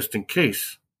 just in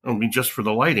case. I mean, just for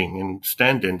the lighting and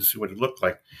stand in to see what it looked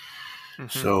like. Mm-hmm.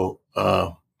 So,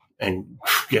 and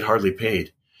get hardly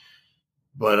paid.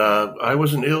 But I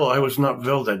wasn't ill. I was not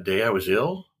well that day. I was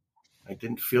ill. I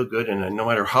didn't feel good. And no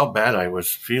matter how bad I was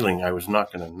feeling, I was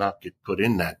not going to not get put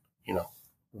in that.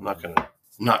 I'm not going to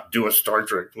not do a Star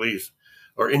Trek, please.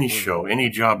 Or any show, any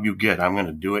job you get, I'm going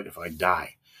to do it if I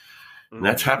die. And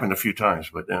that's happened a few times.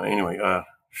 But anyway,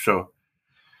 so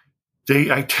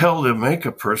I tell the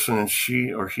makeup person, and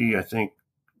she or he, I think,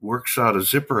 works out a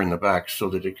zipper in the back so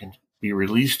that it can be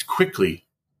released quickly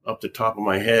up the top of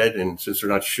my head. And since they're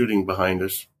not shooting behind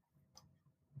us,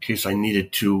 in case I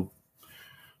needed to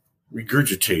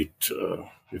regurgitate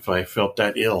if I felt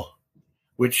that ill,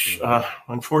 which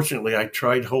unfortunately I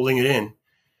tried holding it in.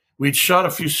 We'd shot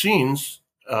a few scenes,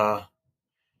 but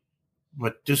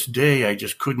this day I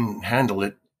just couldn't handle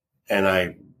it. And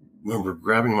I remember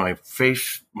grabbing my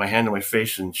hand to my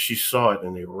face, and she saw it,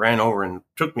 and they ran over and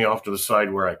took me off to the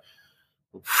side where I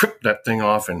ripped that thing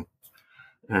off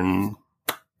and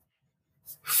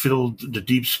filled the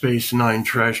Deep Space Nine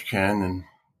trash can.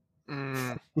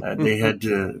 And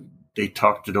they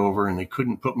talked it over, and they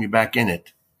couldn't put me back in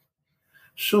it.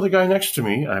 So the guy next to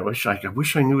me, I wish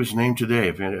I knew his name today.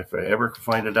 If I ever could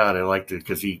find it out, I liked it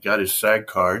because he got his SAG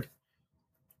card.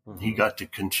 Mm-hmm. He got to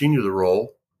continue the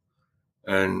role.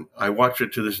 And I watch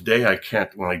it to this day. I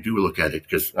can't when I do look at it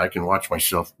because I can watch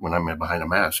myself when I'm behind a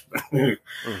mask.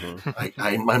 Mm-hmm.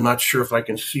 I'm not sure if I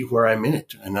can see where I'm in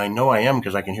it. And I know I am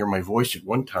because I can hear my voice at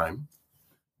one time.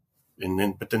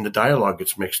 But then the dialogue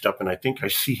gets mixed up, and I think I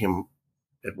see him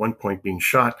at one point being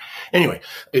shot. Anyway,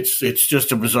 it's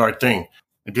just a bizarre thing.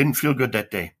 I didn't feel good that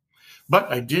day,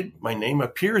 but my name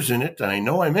appears in it, and I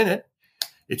know I'm in it.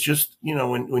 It's just,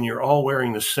 when you're all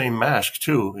wearing the same mask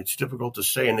too, it's difficult to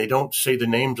say, and they don't say the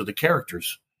names of the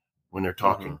characters when they're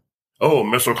talking. Mm-hmm. Oh,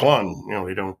 Miss O'Clon,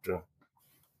 they don't.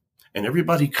 And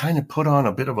everybody kind of put on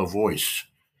a bit of a voice.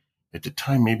 At the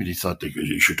time, maybe they thought they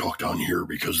should talk down here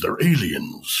because they're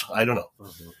aliens. I don't know.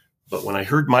 Mm-hmm. But when I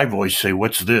heard my voice say,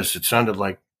 "What's this?" it sounded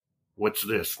like, "What's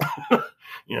this?"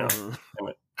 Mm-hmm. I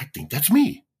went, I think that's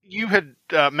me. You had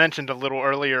mentioned a little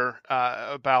earlier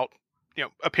about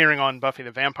appearing on Buffy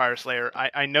the Vampire Slayer.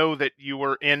 I know that you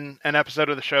were in an episode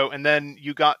of the show, and then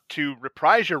you got to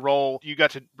reprise your role. You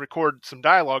got to record some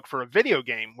dialogue for a video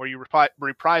game where you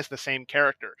reprise the same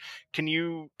character. Can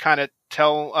you kind of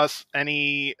tell us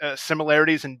any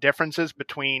similarities and differences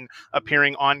between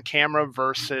appearing on camera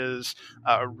versus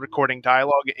recording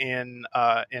dialogue in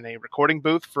a recording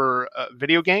booth for a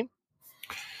video game?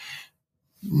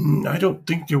 I don't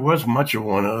think there was much of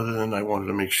one, other than I wanted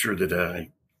to make sure that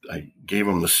I gave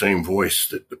him the same voice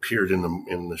that appeared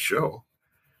in the show.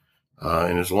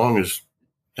 And as long as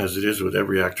it is with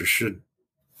every actor should,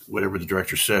 whatever the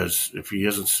director says, if he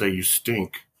doesn't say you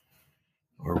stink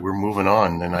or we're moving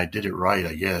on, then I did it right,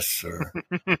 I guess, or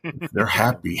they're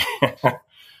happy. I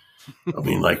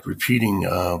mean, like repeating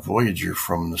Voyager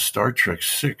from the Star Trek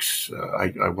 6,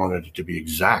 I wanted it to be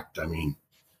exact. I mean,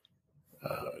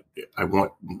 I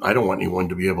don't want anyone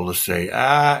to be able to say,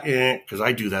 because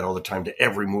I do that all the time to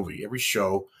every movie, every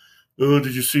show. Oh,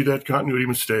 did you see that continuity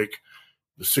mistake?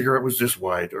 The cigarette was this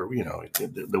wide, or,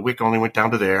 the wick only went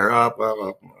down to there. I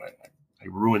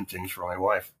ruin things for my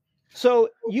wife. So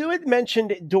you had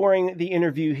mentioned during the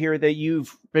interview here that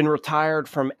you've been retired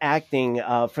from acting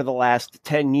for the last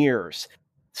 10 years.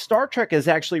 Star Trek is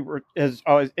actually,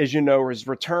 as you know, has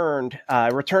returned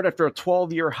after a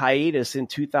 12-year hiatus in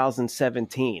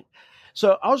 2017.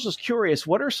 So I was just curious,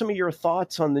 what are some of your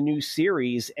thoughts on the new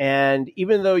series? And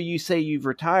even though you say you've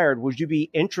retired, would you be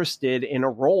interested in a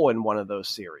role in one of those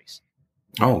series?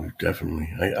 Oh, definitely.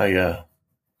 I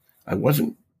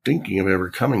wasn't thinking of ever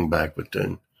coming back, but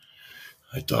then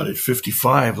I thought at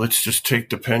 55, let's just take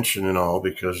the pension and all,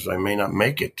 because I may not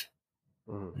make it.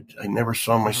 I never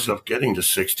saw myself getting to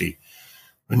 60.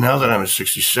 But now that I'm at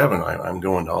 67, I'm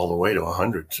going all the way to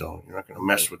 100. So you're not going to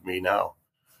mess with me now.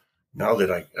 Now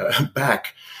that I'm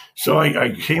back. So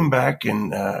I came back,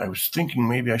 and I was thinking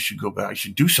maybe I should go back. I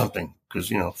should do something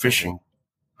because, fishing,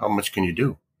 how much can you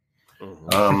do?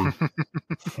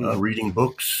 Reading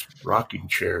books, rocking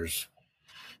chairs.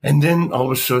 And then all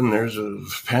of a sudden there's a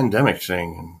pandemic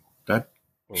thing, and that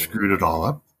screwed it all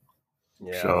up.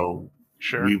 Yeah. So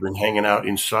sure. We've been hanging out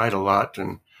inside a lot,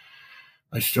 and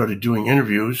I started doing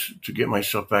interviews to get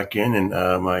myself back in. And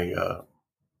I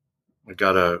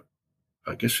got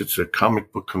I guess it's a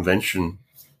comic book convention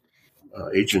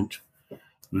agent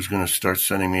who's going to start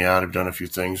sending me out. I've done a few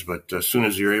things, but as soon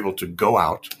as you're able to go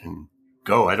out and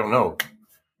go, I don't know.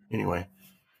 anyway,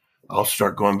 I'll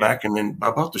start going back. And then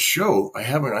about the show,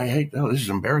 this is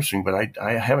embarrassing, but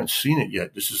I haven't seen it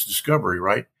yet. This is Discovery,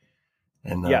 right?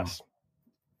 And yes.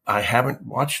 I haven't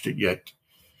watched it yet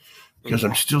because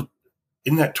I'm still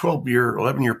in that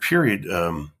 11-year period.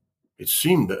 It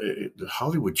seemed that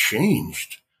Hollywood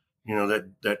changed,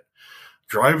 that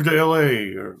drive to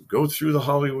LA or go through the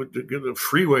Hollywood, the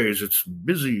freeways. It's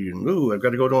busy and I've got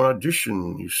to go to an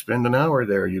audition. You spend an hour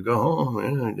there, you go home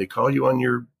and they call you on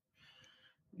you're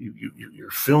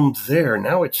filmed there.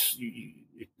 Now it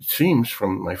seems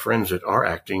from my friends that are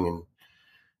acting, and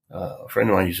a friend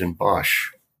of mine, he's in Bosch.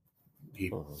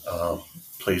 He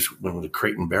plays one with the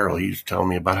Crate and Barrel. He's telling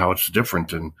me about how it's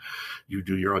different, and you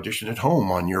do your audition at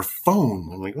home on your phone.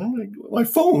 I'm like, my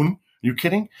phone? You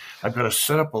kidding? I've got to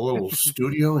set up a little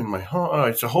studio in my home.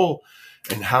 It's a whole,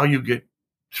 and how you get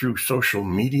through social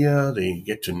media. They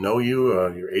get to know you.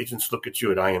 Your agents look at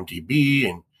you at IMDb,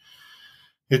 and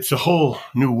it's a whole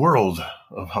new world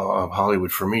of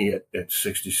Hollywood for me at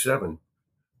 67.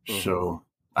 So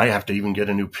I have to even get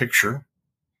a new picture.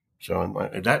 So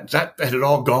that had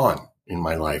all gone in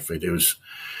my life. I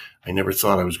never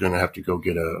thought I was going to have to go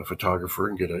get a photographer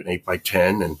and get an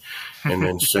 8x10 and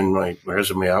then send my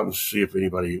resume out and see if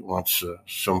anybody wants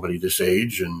somebody this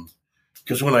age. And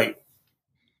because when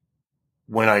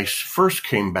I first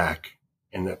came back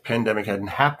and the pandemic hadn't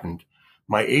happened,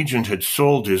 my agent had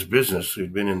sold his business.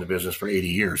 He'd been in the business for 80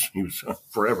 years. He was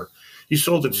forever. He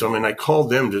sold it some, and I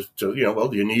called them to do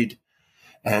you need?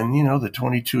 And, the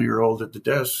 22-year-old at the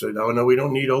desk said, "Oh, no, we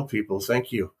don't need old people.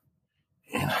 Thank you."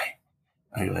 And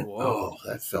I went, "Oh,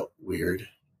 that felt weird.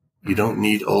 You don't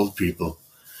need old people."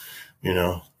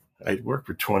 I'd worked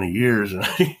for 20 years, and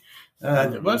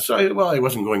I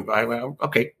wasn't going by.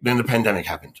 Okay, then the pandemic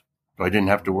happened. So I didn't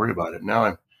have to worry about it. Now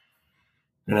I'm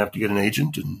going to have to get an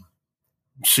agent and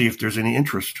see if there's any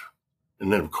interest.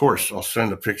 And then, of course, I'll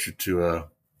send a picture to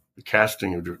the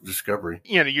casting of Discovery.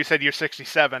 You said you're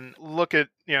 67. Look at,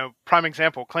 prime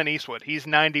example, Clint Eastwood. He's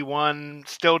 91,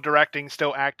 still directing,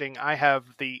 still acting. I have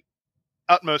the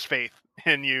utmost faith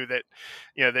in you that,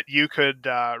 that you could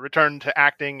return to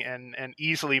acting and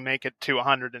easily make it to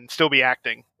 100 and still be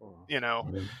acting,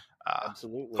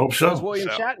 Absolutely. Hope so. That's William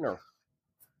Shatner.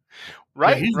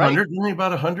 Right. Yeah, he's 100. Isn't he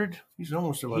about 100? He's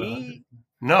almost about 100.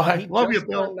 No, I love you,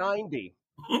 Bill. 90.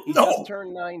 He just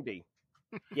turned 90.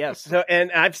 Yes. So,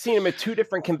 and I've seen him at 2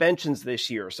 different conventions this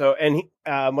year. So, and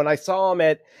when I saw him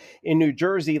in New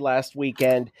Jersey last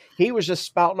weekend, he was just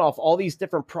spouting off all these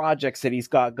different projects that he's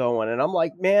got going. And I'm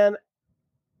like, man,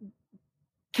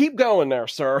 keep going there,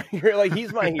 sir. You're like,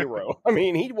 he's my hero. I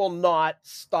mean, he will not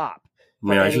stop.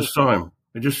 Yeah, I just saw him.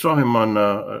 on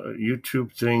a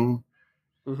YouTube thing.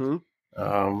 Mm-hmm.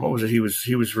 What was it? He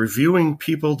was reviewing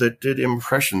people that did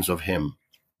impressions of him.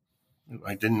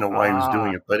 I didn't know why he was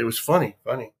doing it, but it was funny.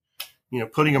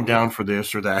 Putting him down for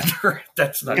this or that.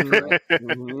 That's not correct.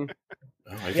 Mm-hmm.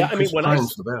 I mean, when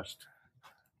the best.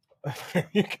 There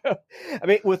you go. I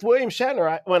mean, with William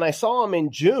Shatner, when I saw him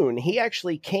in June, he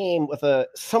actually came with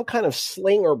some kind of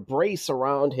sling or brace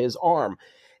around his arm.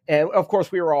 And of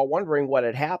course, we were all wondering what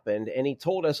had happened. And he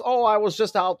told us, "Oh, I was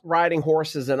just out riding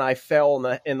horses and I fell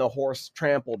and the horse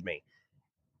trampled me."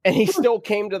 And he still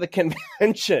came to the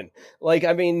convention.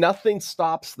 Nothing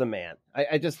stops the man.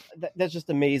 That just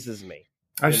amazes me.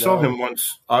 I saw him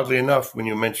once, oddly enough, when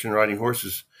you mentioned riding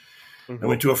horses. Mm-hmm. I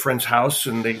went to a friend's house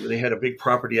and they had a big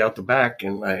property out the back.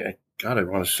 And I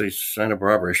want to say Santa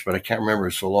Barbara-ish, but I can't remember.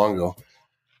 It's so long ago.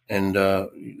 And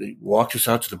they walked us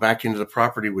out to the back end of the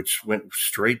property, which went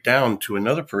straight down to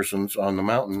another person's on the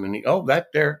mountain. And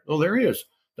there he is.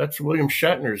 That's William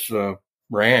Shatner's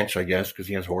ranch, I guess, because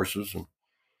he has horses. And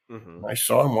mm-hmm. I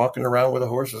saw him walking around with the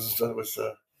horses. So it was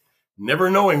never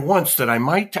knowing once that I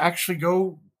might actually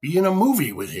go be in a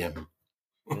movie with him.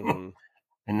 Mm-hmm.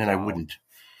 And then I wouldn't.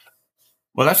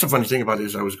 Well, that's the funny thing about it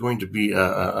is I was going to be,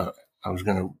 I was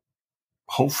going to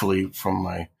hopefully from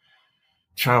my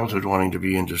childhood wanting to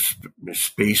be into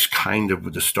space kind of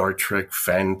with the Star Trek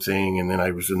fan thing. And then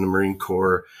I was in the Marine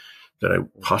Corps that I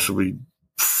possibly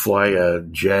fly a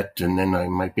jet and then I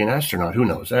might be an astronaut. Who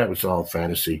knows? That was all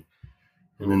fantasy.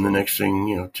 And then the next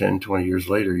thing, 10, 20 years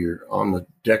later, you're on the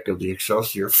deck of the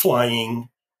Excelsior flying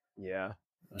a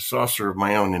saucer of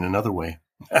my own in another way.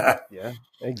 Yeah,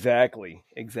 exactly.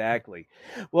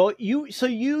 Well, you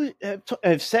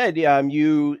have said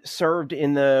you served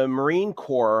in the Marine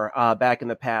Corps back in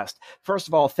the past. First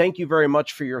of all, thank you very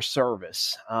much for your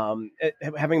service.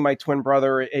 Having my twin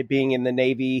brother being in the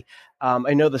Navy,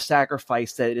 I know the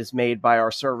sacrifice that is made by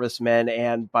our servicemen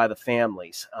and by the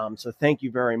families. So thank you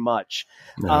very much.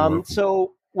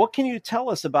 So what can you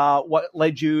tell us about what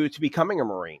led you to becoming a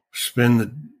Marine?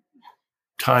 Spend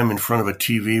time in front of a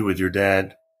TV with your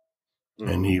dad,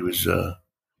 and he was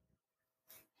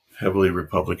heavily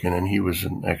Republican, and he was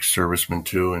an ex-serviceman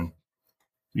too, and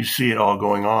you see it all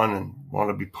going on and want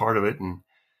to be part of it. And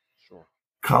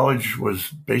college was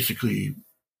basically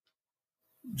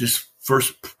this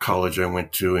first college I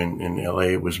went to in LA.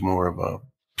 It was more of a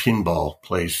pinball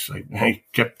place. I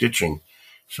kept ditching,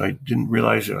 so I didn't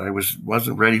realize that I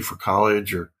wasn't ready for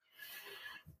college. Or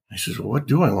I said, well, what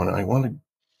do I want? I want to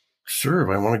serve.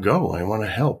 I want to go. I want to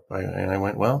help. And I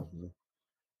went, well,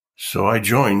 so I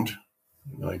joined.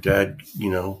 My dad,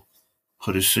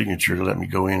 put his signature to let me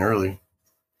go in early.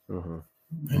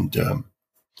 And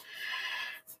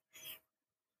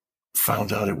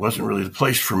found out it wasn't really the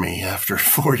place for me after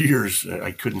 4 years.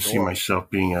 I couldn't see myself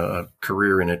being a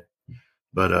career in it,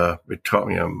 but it taught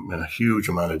me a huge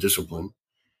amount of discipline,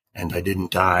 and I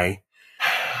didn't die.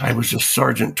 I was a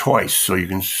sergeant twice, so you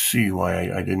can see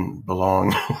why I didn't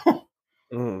belong.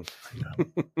 I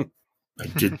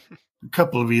did a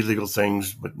couple of illegal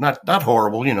things, but not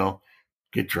horrible,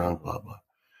 get drunk, blah, blah.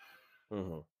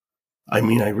 I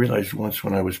mean, I realized once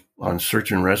when I was on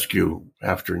search and rescue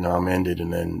after NAM ended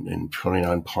and then in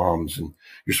 29 Palms, and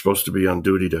you're supposed to be on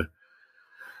duty to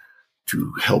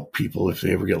help people if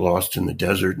they ever get lost in the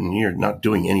desert, and you're not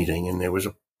doing anything. And there was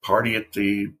a party at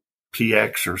the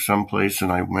PX or someplace,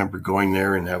 and I remember going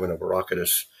there and having a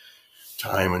raucous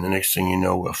time, and the next thing you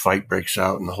know, a fight breaks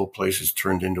out and the whole place is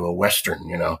turned into a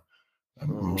Western,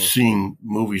 I'm seeing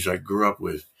movies I grew up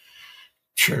with.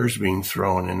 Chairs being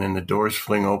thrown, and then the doors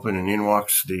fling open, and in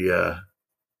walks the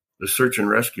search and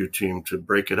rescue team to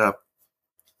break it up.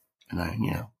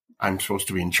 And I'm supposed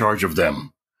to be in charge of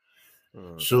them.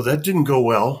 So that didn't go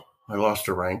well. I lost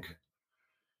a rank.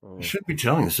 I shouldn't be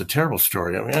telling this. It's a terrible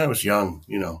story. I mean, I was young,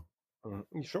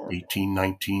 Sure. 18,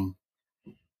 19.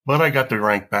 But I got the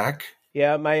rank back.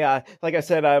 Yeah, my like I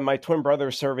said, my twin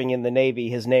brother serving in the Navy.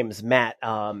 His name is Matt.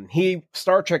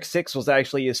 Star Trek VI was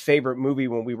actually his favorite movie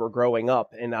when we were growing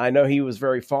up, and I know he was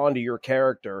very fond of your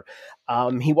character.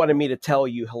 He wanted me to tell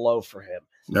you hello for him.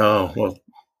 No, well,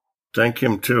 thank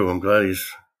him too. I'm glad he's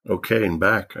okay and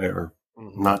back, or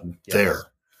not there.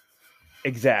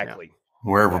 Exactly.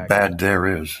 Wherever bad there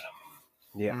is.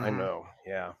 Yeah, I know.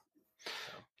 Yeah.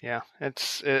 Yeah,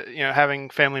 it's having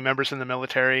family members in the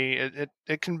military.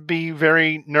 It can be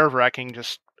very nerve-wracking.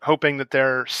 Just hoping that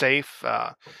they're safe.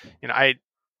 I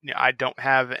don't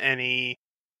have any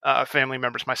family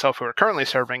members myself who are currently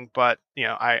serving, but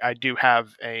I do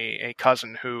have a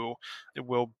cousin who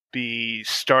will be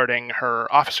starting her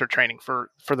officer training for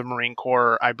the Marine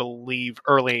Corps, I believe,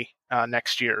 early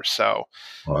next year. So,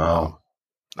 wow,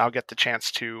 I'll get the chance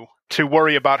to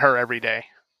worry about her every day.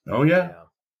 Oh yeah.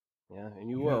 Yeah, and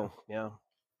you will. Yeah.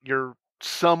 You're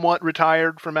somewhat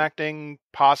retired from acting,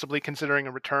 possibly considering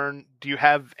a return. Do you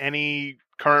have any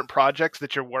current projects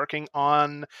that you're working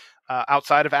on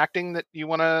outside of acting that you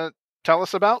want to tell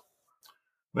us about?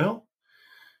 Well,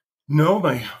 no,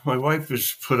 my wife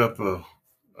has put up one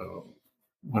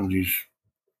of these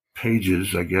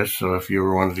pages, I guess. So if you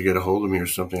ever wanted to get a hold of me or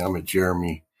something, I'm at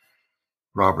Jeremy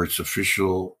Roberts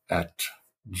Official at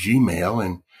Gmail,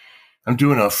 and I'm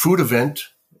doing a food event.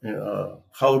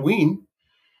 Halloween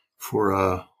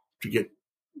to get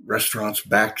restaurants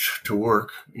back to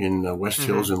work in West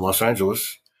Hills in Los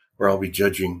Angeles, where I'll be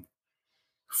judging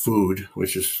food,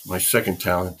 which is my second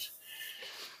talent.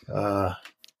 Other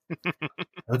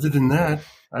than that,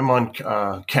 I'm on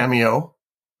Cameo.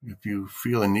 If you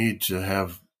feel a need to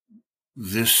have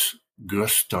this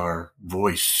guest star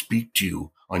voice speak to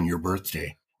you on your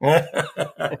birthday.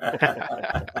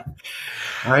 I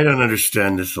don't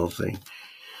understand this whole thing.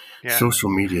 Yeah. Social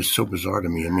media is so bizarre to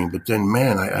me. I mean, but then,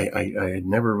 man, I had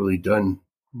never really done.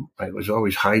 I was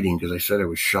always hiding because I said I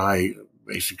was shy.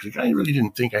 Basically, I really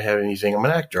didn't think I had anything. I'm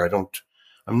an actor.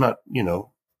 I'm not,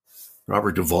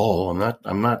 Robert Duvall.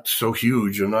 I'm not so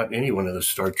huge. I'm not any one of the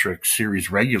Star Trek series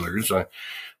regulars.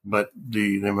 But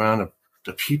the amount of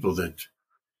the people the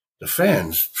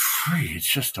fans,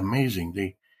 it's just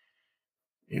amazing.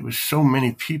 It was so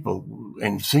many people,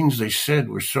 and things they said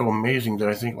were so amazing that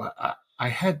I think I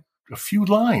had a few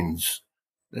lines.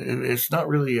 It's not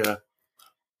really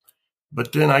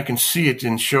but then I can see it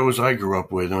in shows I grew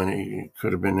up with. I mean, it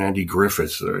could have been Andy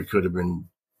Griffith, or it could have been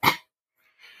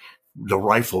the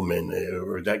Rifleman,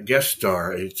 or that guest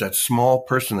star. It's that small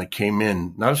person that came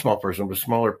in, not a small person, but a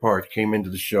smaller part, came into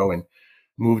the show and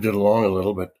moved it along a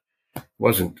little, but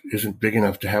isn't big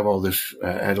enough to have all this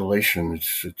adulation.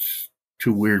 It's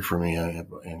too weird for me,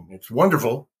 and it's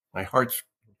wonderful. My heart's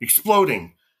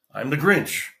exploding. I'm the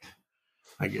Grinch,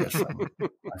 I guess.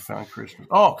 I found Christmas.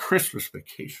 Oh, Christmas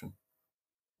Vacation.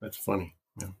 That's funny.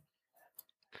 Yeah.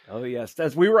 Oh, yes.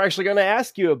 As we were actually going to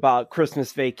ask you about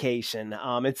Christmas Vacation.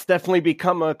 It's definitely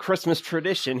become a Christmas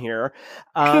tradition here.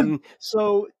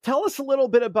 So tell us a little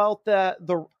bit about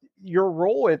your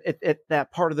role at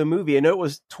that part of the movie. I know it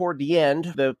was toward the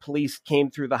end. The police came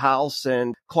through the house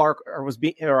and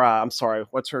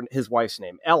his wife's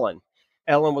name? Ellen.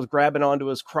 Ellen was grabbing onto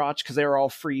his crotch because they were all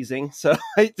freezing. So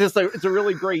it's a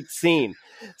really great scene.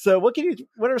 So what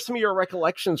are some of your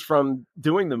recollections from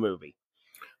doing the movie?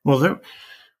 Well,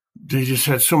 they just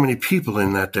had so many people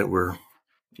in that were,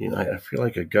 I feel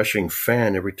like a gushing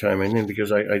fan every time I'm in,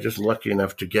 because I just lucky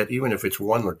enough to get, even if it's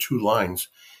one or two lines,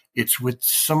 it's with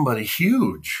somebody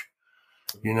huge,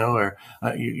 or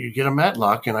you get a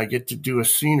Matlock and I get to do a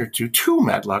scene or two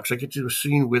Matlocks. I get to do a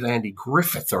scene with Andy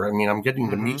Griffith, I'm getting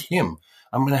to meet him.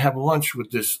 I'm going to have lunch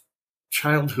with this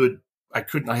childhood.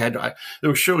 There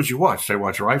were shows you watched. I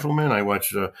watched Rifleman. I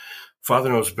watched, Father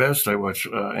Knows Best. I watched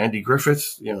Andy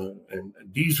Griffith, and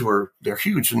they're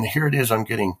huge. And here it is, I'm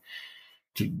getting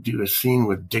to do a scene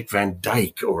with Dick Van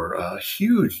Dyke or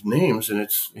huge names. And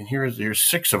there's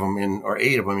 6 of them or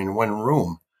 8 of them in one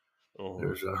room. Oh.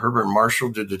 There's Herbert Marshall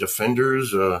did The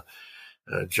Defenders,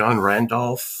 John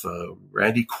Randolph,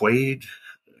 Randy Quaid,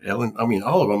 Ellen.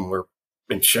 All of them were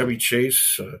in Chevy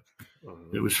Chase.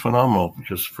 It was phenomenal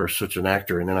because for such an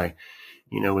actor. And then I,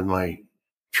 with my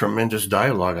tremendous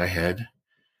dialogue I had,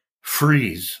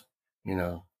 freeze,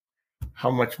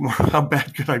 how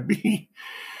bad could I be?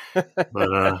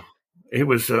 But it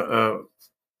was,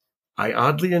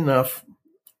 oddly enough,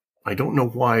 I don't know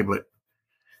why, but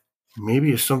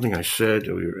maybe it's something I said.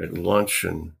 We were at lunch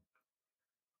and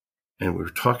we were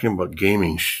talking about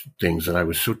gaming things, and I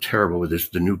was so terrible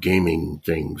with the new gaming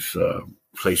things,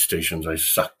 PlayStations, I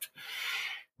sucked.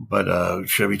 But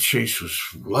Chevy Chase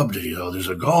loved it. There's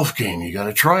a golf game. You got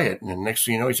to try it. And the next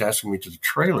thing you know, he's asking me to the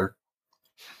trailer.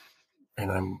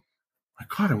 And I'm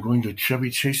going to Chevy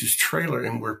Chase's trailer,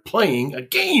 and we're playing a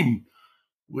game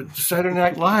with Saturday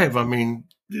Night Live.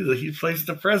 He plays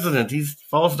the president. He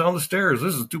falls down the stairs.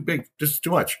 This is too big. This is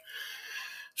too much.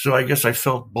 So I guess I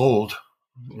felt bold,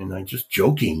 and I'm just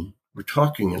joking. We're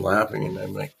talking and laughing, and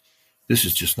I'm like, this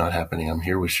is just not happening. I'm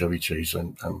here with Chevy Chase,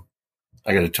 and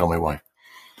I got to tell my wife.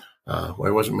 I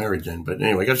wasn't married then, but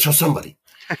anyway, I got to tell somebody.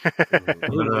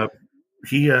 But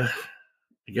he, I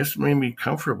guess, made me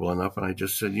comfortable enough, and I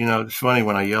just said, it's funny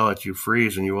when I yell at you,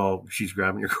 freeze, and she's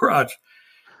grabbing your crotch.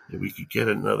 We could get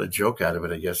another joke out of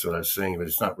it, I guess, what I was saying, but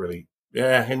it's not really.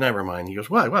 Yeah, never mind. He goes,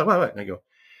 what? And I go,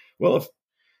 well,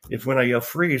 if when I yell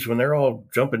freeze, when they're all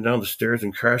jumping down the stairs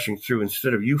and crashing through,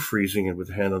 instead of you freezing it with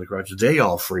a hand on the crotch, they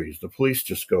all freeze. The police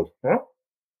just go, huh?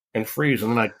 And freeze,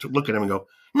 and then I look at him and go,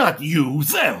 not you,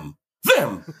 them.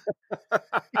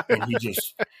 And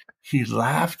he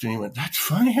laughed and he went, that's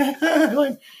funny. And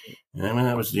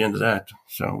that was the end of that.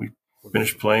 So we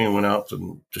finished playing and went out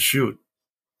to shoot.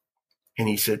 And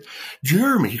he said,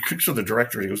 Jeremy, he clicks with the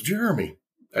director. He goes, Jeremy.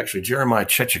 Actually, Jeremiah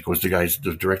Chechik was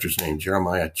the director's name.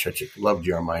 Jeremiah Chechik. Loved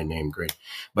Jeremiah name. Great.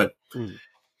 But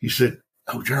he said,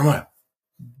 oh,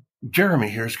 Jeremy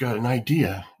here's got an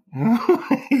idea.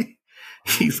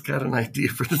 He's got an idea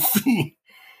for the scene.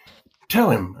 Tell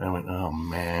him. I went, oh,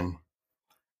 man.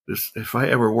 If I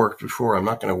ever worked before, I'm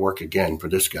not going to work again for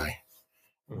this guy.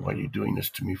 What are you doing this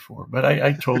to me for? But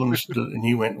I told him this, and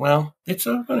he went, well, it's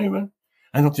so funny, but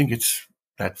I don't think it's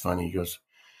that funny.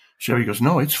 Chevy goes,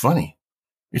 no, it's funny.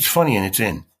 It's funny, and it's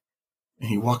in. And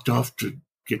he walked off to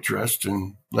get dressed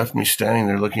and left me standing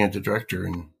there looking at the director.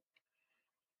 And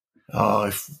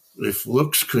if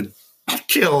looks could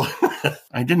kill,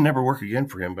 I didn't ever work again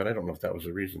for him, but I don't know if that was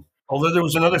the reason. Although there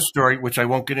was another story, which I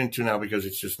won't get into now because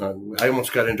it's just not. I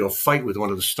almost got into a fight with one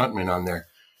of the stuntmen on there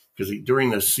because during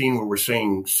the scene where we're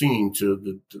singing to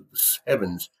the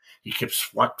heavens, he kept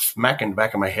smacking the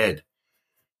back of my head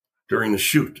during the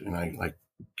shoot, and I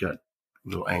got a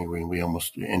little angry, and we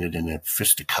almost ended in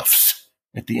fisticuffs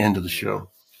at the end of the show,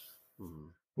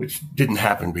 which didn't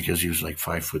happen because he was like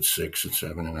 5'6" and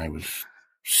 7, and I was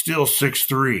still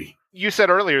 6'3". You said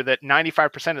earlier that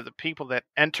 95% of the people that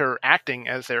enter acting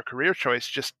as their career choice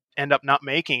just end up not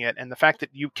making it. And the fact that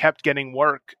you kept getting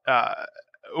work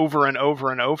over and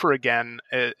over and over again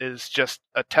is just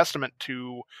a testament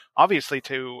to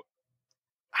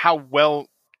how well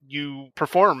you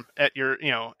perform at your,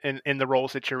 in the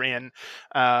roles that you're in.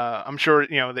 I'm sure,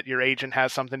 that your agent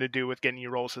has something to do with getting you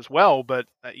roles as well, but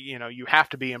you have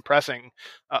to be impressing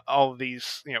all of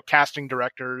these, casting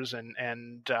directors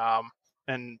and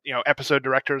episode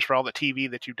directors for all the TV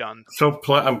that you've done.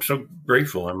 I'm so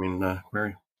grateful.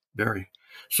 Very, very.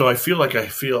 So I feel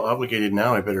obligated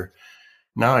now.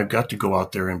 I've got to go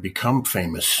out there and become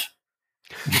famous.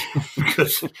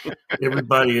 because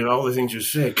everybody and all the things you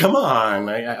say, come on.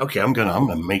 Okay, I'm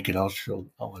gonna make it. I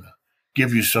want to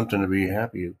give you something to be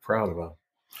happy, proud about.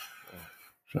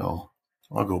 So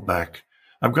I'll go back.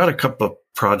 I've got a couple of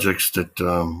projects that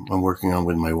I'm working on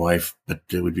with my wife, but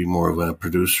it would be more of a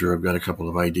producer. I've got a couple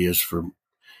of ideas for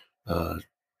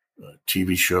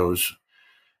TV shows,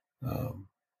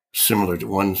 similar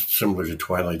to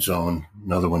Twilight Zone.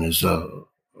 Another one is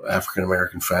African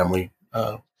American Family,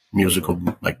 musical,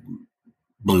 like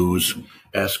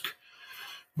blues-esque.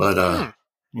 But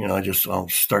I'll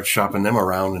start shopping them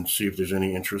around and see if there's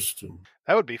any interest.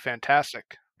 That would be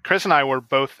fantastic. Chris and I were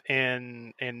both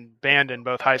in band in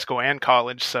both high school and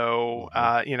college, so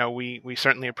we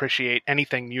certainly appreciate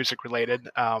anything music related.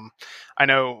 I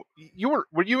know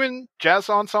were you in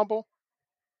jazz ensemble,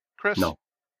 Chris? No.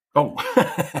 Oh.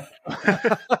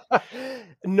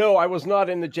 No, I was not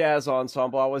in the jazz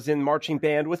ensemble. I was in marching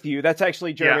band with you. That's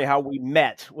actually, Jeremy, how we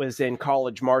met, was in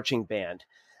college marching band.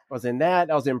 I was in that.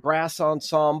 I was in brass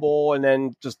ensemble, and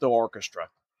then just the orchestra.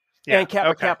 Yeah. And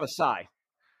Kappa Psi.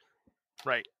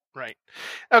 Right.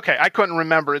 Okay, I couldn't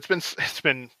remember. It's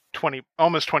been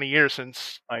almost 20 years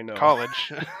since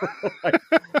college.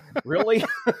 Really?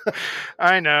 Mm.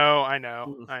 I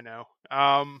know.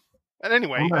 And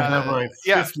anyway, I'm going to have my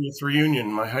 50th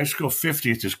reunion. My high school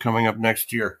 50th is coming up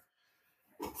next year.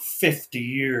 50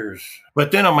 years.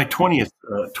 But then on my 20th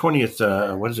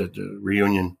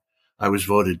reunion, I was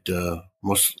voted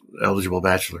most eligible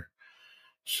bachelor.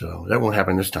 So that won't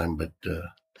happen this time, but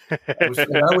I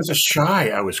was shy.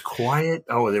 I was quiet.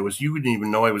 You wouldn't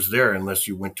even know I was there unless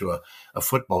you went to a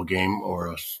football game or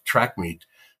a track meet.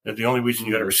 That's the only reason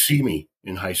you'd ever see me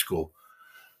in high school.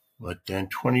 But then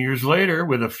 20 years later,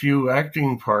 with a few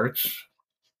acting parts,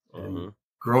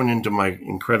 grown into my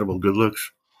incredible good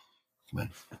looks.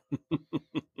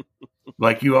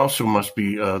 Like you also must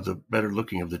be the better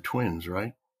looking of the twins,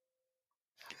 right?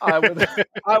 I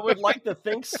would like to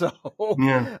think so.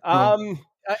 Yeah.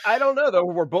 I don't know though.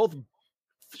 We're both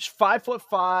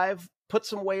 5'5", put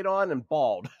some weight on, and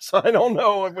bald. So I don't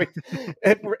know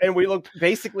if we look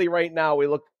basically right now. We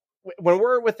look, when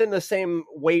we're within the same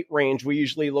weight range, we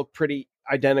usually look pretty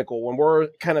identical. When we're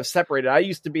kind of separated, I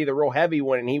used to be the real heavy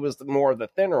one, and he was more of the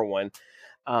thinner one.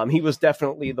 He was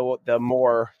definitely the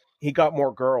more. He got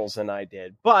more girls than I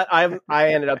did, but I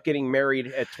ended up getting married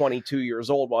at 22 years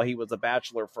old while he was a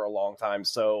bachelor for a long time.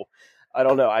 So I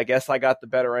don't know. I guess I got the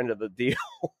better end of the deal.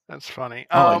 That's funny.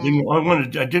 I didn't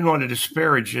want to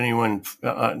disparage anyone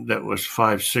that was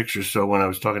 5'6" or so when I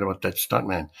was talking about that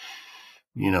stuntman.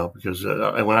 Because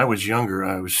when I was younger,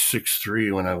 I was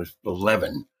 6'3" when I was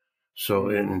 11. So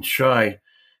and shy,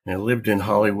 and I lived in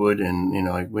Hollywood, and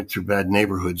I went through bad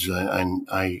neighborhoods, and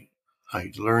I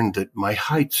learned that my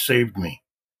height saved me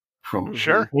from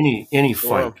any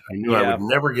fight. I knew I would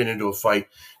never get into a fight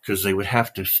because they would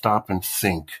have to stop and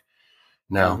think.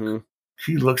 Now,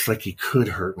 he looks like he could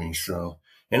hurt me,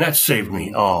 and that saved me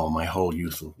my whole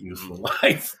youthful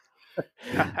life.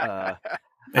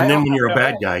 And then when you're a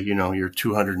bad guy, you're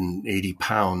 280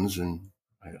 pounds, and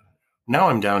now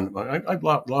I'm down. I've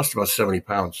lost about 70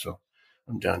 pounds, so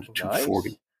I'm down to 240.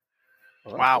 Nice.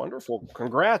 Well, wow. Wonderful.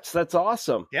 Congrats. That's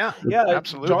awesome. Yeah,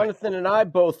 absolutely. Jonathan and I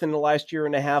both in the last year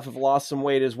and a half have lost some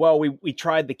weight as well. We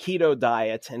tried the keto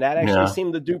diet, and that actually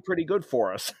seemed to do pretty good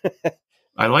for us.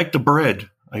 I like the bread.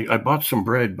 I bought some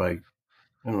bread I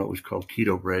don't know, it was called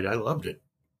keto bread. I loved it.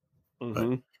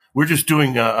 We're just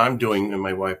doing, I'm doing, and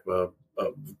my wife,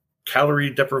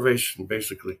 calorie deprivation,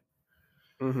 basically.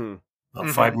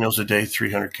 5 meals a day,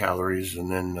 300 calories, and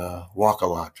then walk a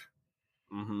lot.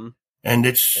 And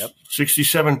it's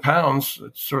 67 pounds.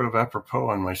 It's sort of apropos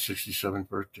on my 67th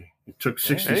birthday. It took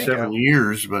 67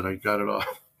 years, but I got it off.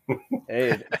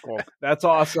 Hey, well, that's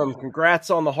awesome.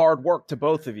 Congrats on the hard work to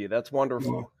both of you. That's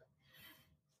wonderful.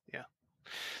 Yeah.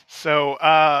 So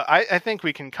I think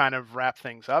we can kind of wrap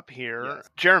things up here. Yes.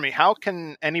 Jeremy, how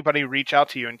can anybody reach out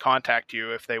to you and contact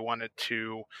you if they wanted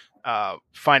to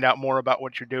find out more about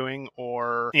what you're doing,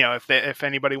 or if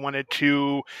anybody wanted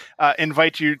to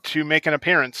invite you to make an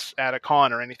appearance at a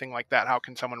con or anything like that? How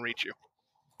can someone reach you?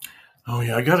 Oh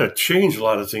yeah, I got to change a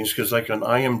lot of things because, like on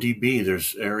IMDb,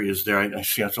 there's areas there. I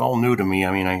see it's all new to me.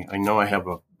 I mean, I know I have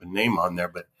a name on there,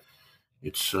 but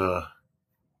it's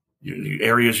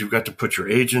areas you've got to put your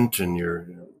agent and your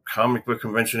comic book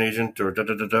convention agent or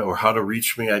or how to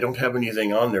reach me. I don't have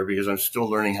anything on there because I'm still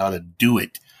learning how to do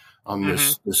it on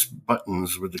this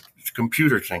buttons with the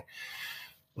computer thing.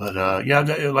 But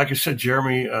like I said,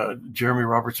 Jeremy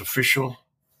Roberts Official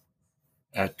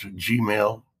at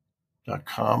gmail.com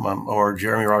or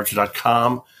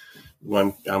jeremyroberts.com.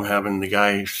 I'm having the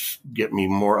guys get me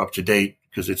more up to date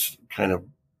because it's kind of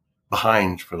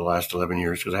behind for the last 11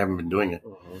 years because I haven't been doing it.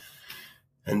 Mm-hmm.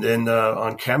 And then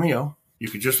on Cameo, you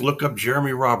could just look up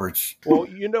Jeremy Roberts. Well,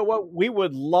 you know what? We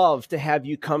would love to have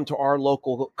you come to our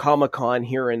local Comic-Con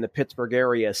here in the Pittsburgh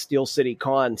area, Steel City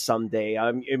Con, someday.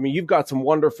 I mean, you've got some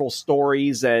wonderful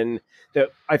stories and that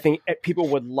I think people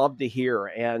would love to hear.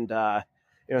 And,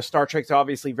 Star Trek's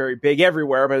obviously very big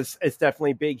everywhere, but it's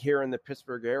definitely big here in the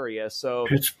Pittsburgh area. So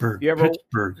Pittsburgh.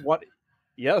 What?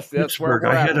 Yes, that's Pittsburgh.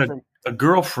 where we're I at. had a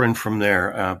girlfriend from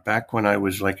there back when I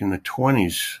was like in the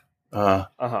 20s.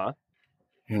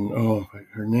 And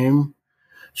her name,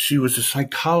 she was a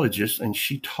psychologist and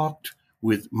she talked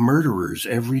with murderers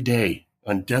every day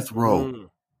on death row. Mm.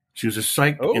 She was a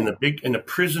psych in the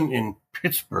prison in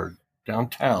Pittsburgh,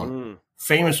 downtown. Mm.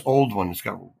 Famous old one. It's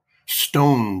got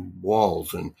stone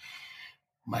walls and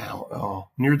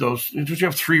near those. Don't you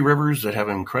have three rivers that have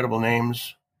incredible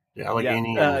names? The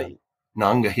Allegheny and the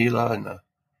Nangahala and the.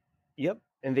 Yep.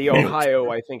 And the Ohio,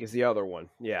 I think, is the other one.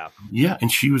 Yeah. Yeah,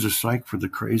 and she was a psych for the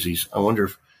crazies. I wonder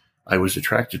if I was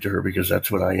attracted to her because that's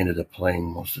what I ended up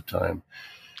playing most of the time.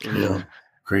 Yeah.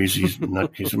 Crazies,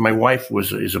 nutcases. My wife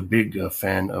is a big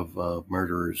fan of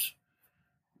murderers.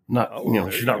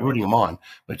 She's not rooting them on,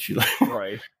 but she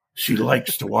she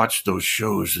likes to watch those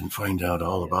shows and find out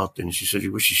all about them. And she said she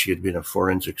wishes she had been a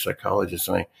forensic psychologist.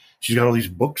 And she's got all these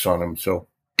books on them. So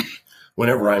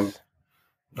whenever I'm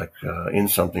in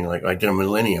something like I did a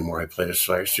Millennium where I played a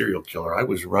serial killer, I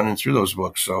was running through those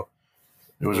books. So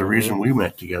there was a reason we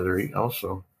met together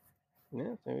also.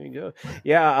 Yeah, there you go.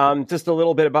 Yeah, just a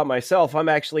little bit about myself. I'm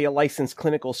actually a licensed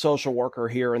clinical social worker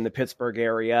here in the Pittsburgh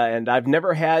area, and I've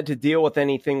never had to deal with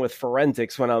anything with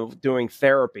forensics when I'm doing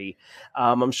therapy.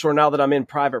 I'm sure now that I'm in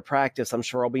private practice, I'm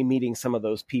sure I'll be meeting some of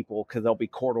those people because they'll be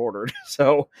court ordered.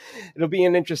 So it'll be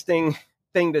an interesting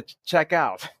thing to check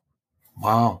out.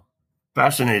 Wow.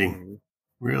 Fascinating.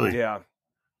 Really? Yeah.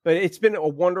 But it's been a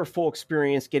wonderful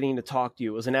experience getting to talk to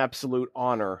you. It was an absolute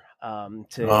honor to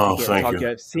talk to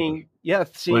you. Seeing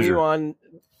you on.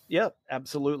 Yeah,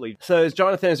 absolutely. So,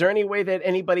 Jonathan, is there any way that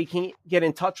anybody can get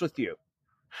in touch with you?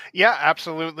 Yeah,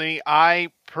 absolutely. I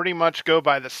pretty much go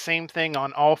by the same thing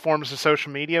on all forms of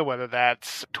social media, whether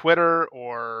that's Twitter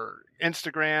or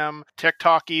Instagram,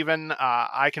 TikTok even.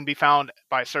 I can be found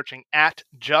by searching at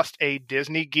Just a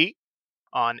Disney Geek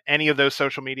on any of those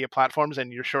social media platforms,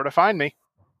 and you're sure to find me.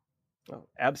 Oh,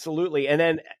 absolutely. And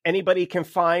then anybody can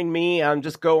find me.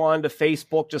 Just go on to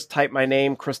Facebook, just type my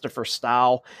name, Christopher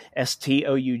Stough,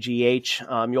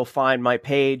 Stough. You'll find my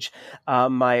page.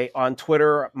 On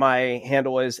Twitter, my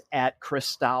handle is at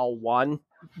ChrisStough1.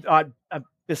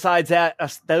 Besides that,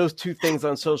 those two things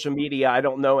on social media, I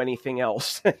don't know anything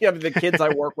else. The kids I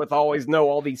work with always know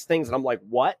all these things. And I'm like,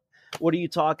 what? What are you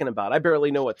talking about? I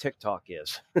barely know what TikTok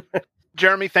is.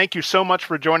 Jeremy, thank you so much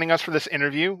for joining us for this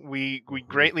interview. We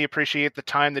greatly appreciate the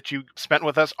time that you spent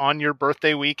with us on your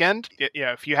birthday weekend.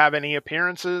 If you have any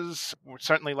appearances, we'd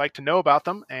certainly like to know about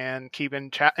them and keep in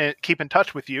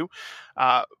touch with you.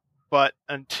 But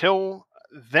until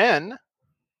then,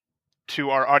 to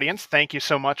our audience, thank you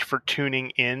so much for tuning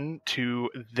in to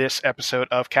this episode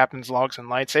of Captain's Logs and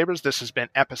Lightsabers. This has been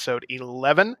episode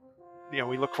 11.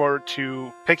 We look forward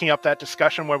to picking up that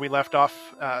discussion where we left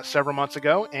off several months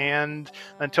ago. And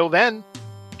until then,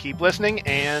 keep listening,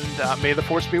 and may the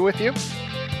Force be with you.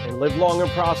 And live long and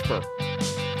prosper.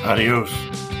 Adios.